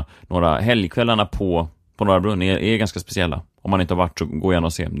några helgkvällarna på Norra Brunn är ganska speciella. Om man inte har varit, så gå gärna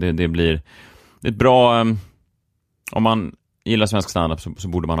och se. Det blir ett bra, om man gillar svensk standup så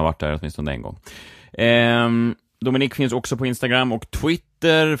borde man ha varit där åtminstone en gång. Dominic finns också på Instagram och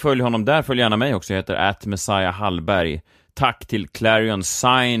Twitter. Följ honom där, följ gärna mig också. Jag heter @messiahhallberg. Tack till Clarion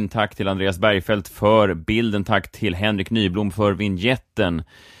Sign, tack till Andreas Bergfeldt för bilden, tack till Henrik Nyblom för vignetten.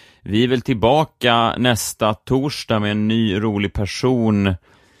 Vi är väl tillbaka nästa torsdag med en ny rolig person.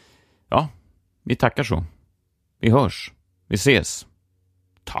 Ja, vi tackar så. Vi hörs. Vi ses.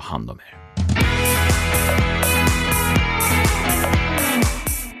 Ta hand om er.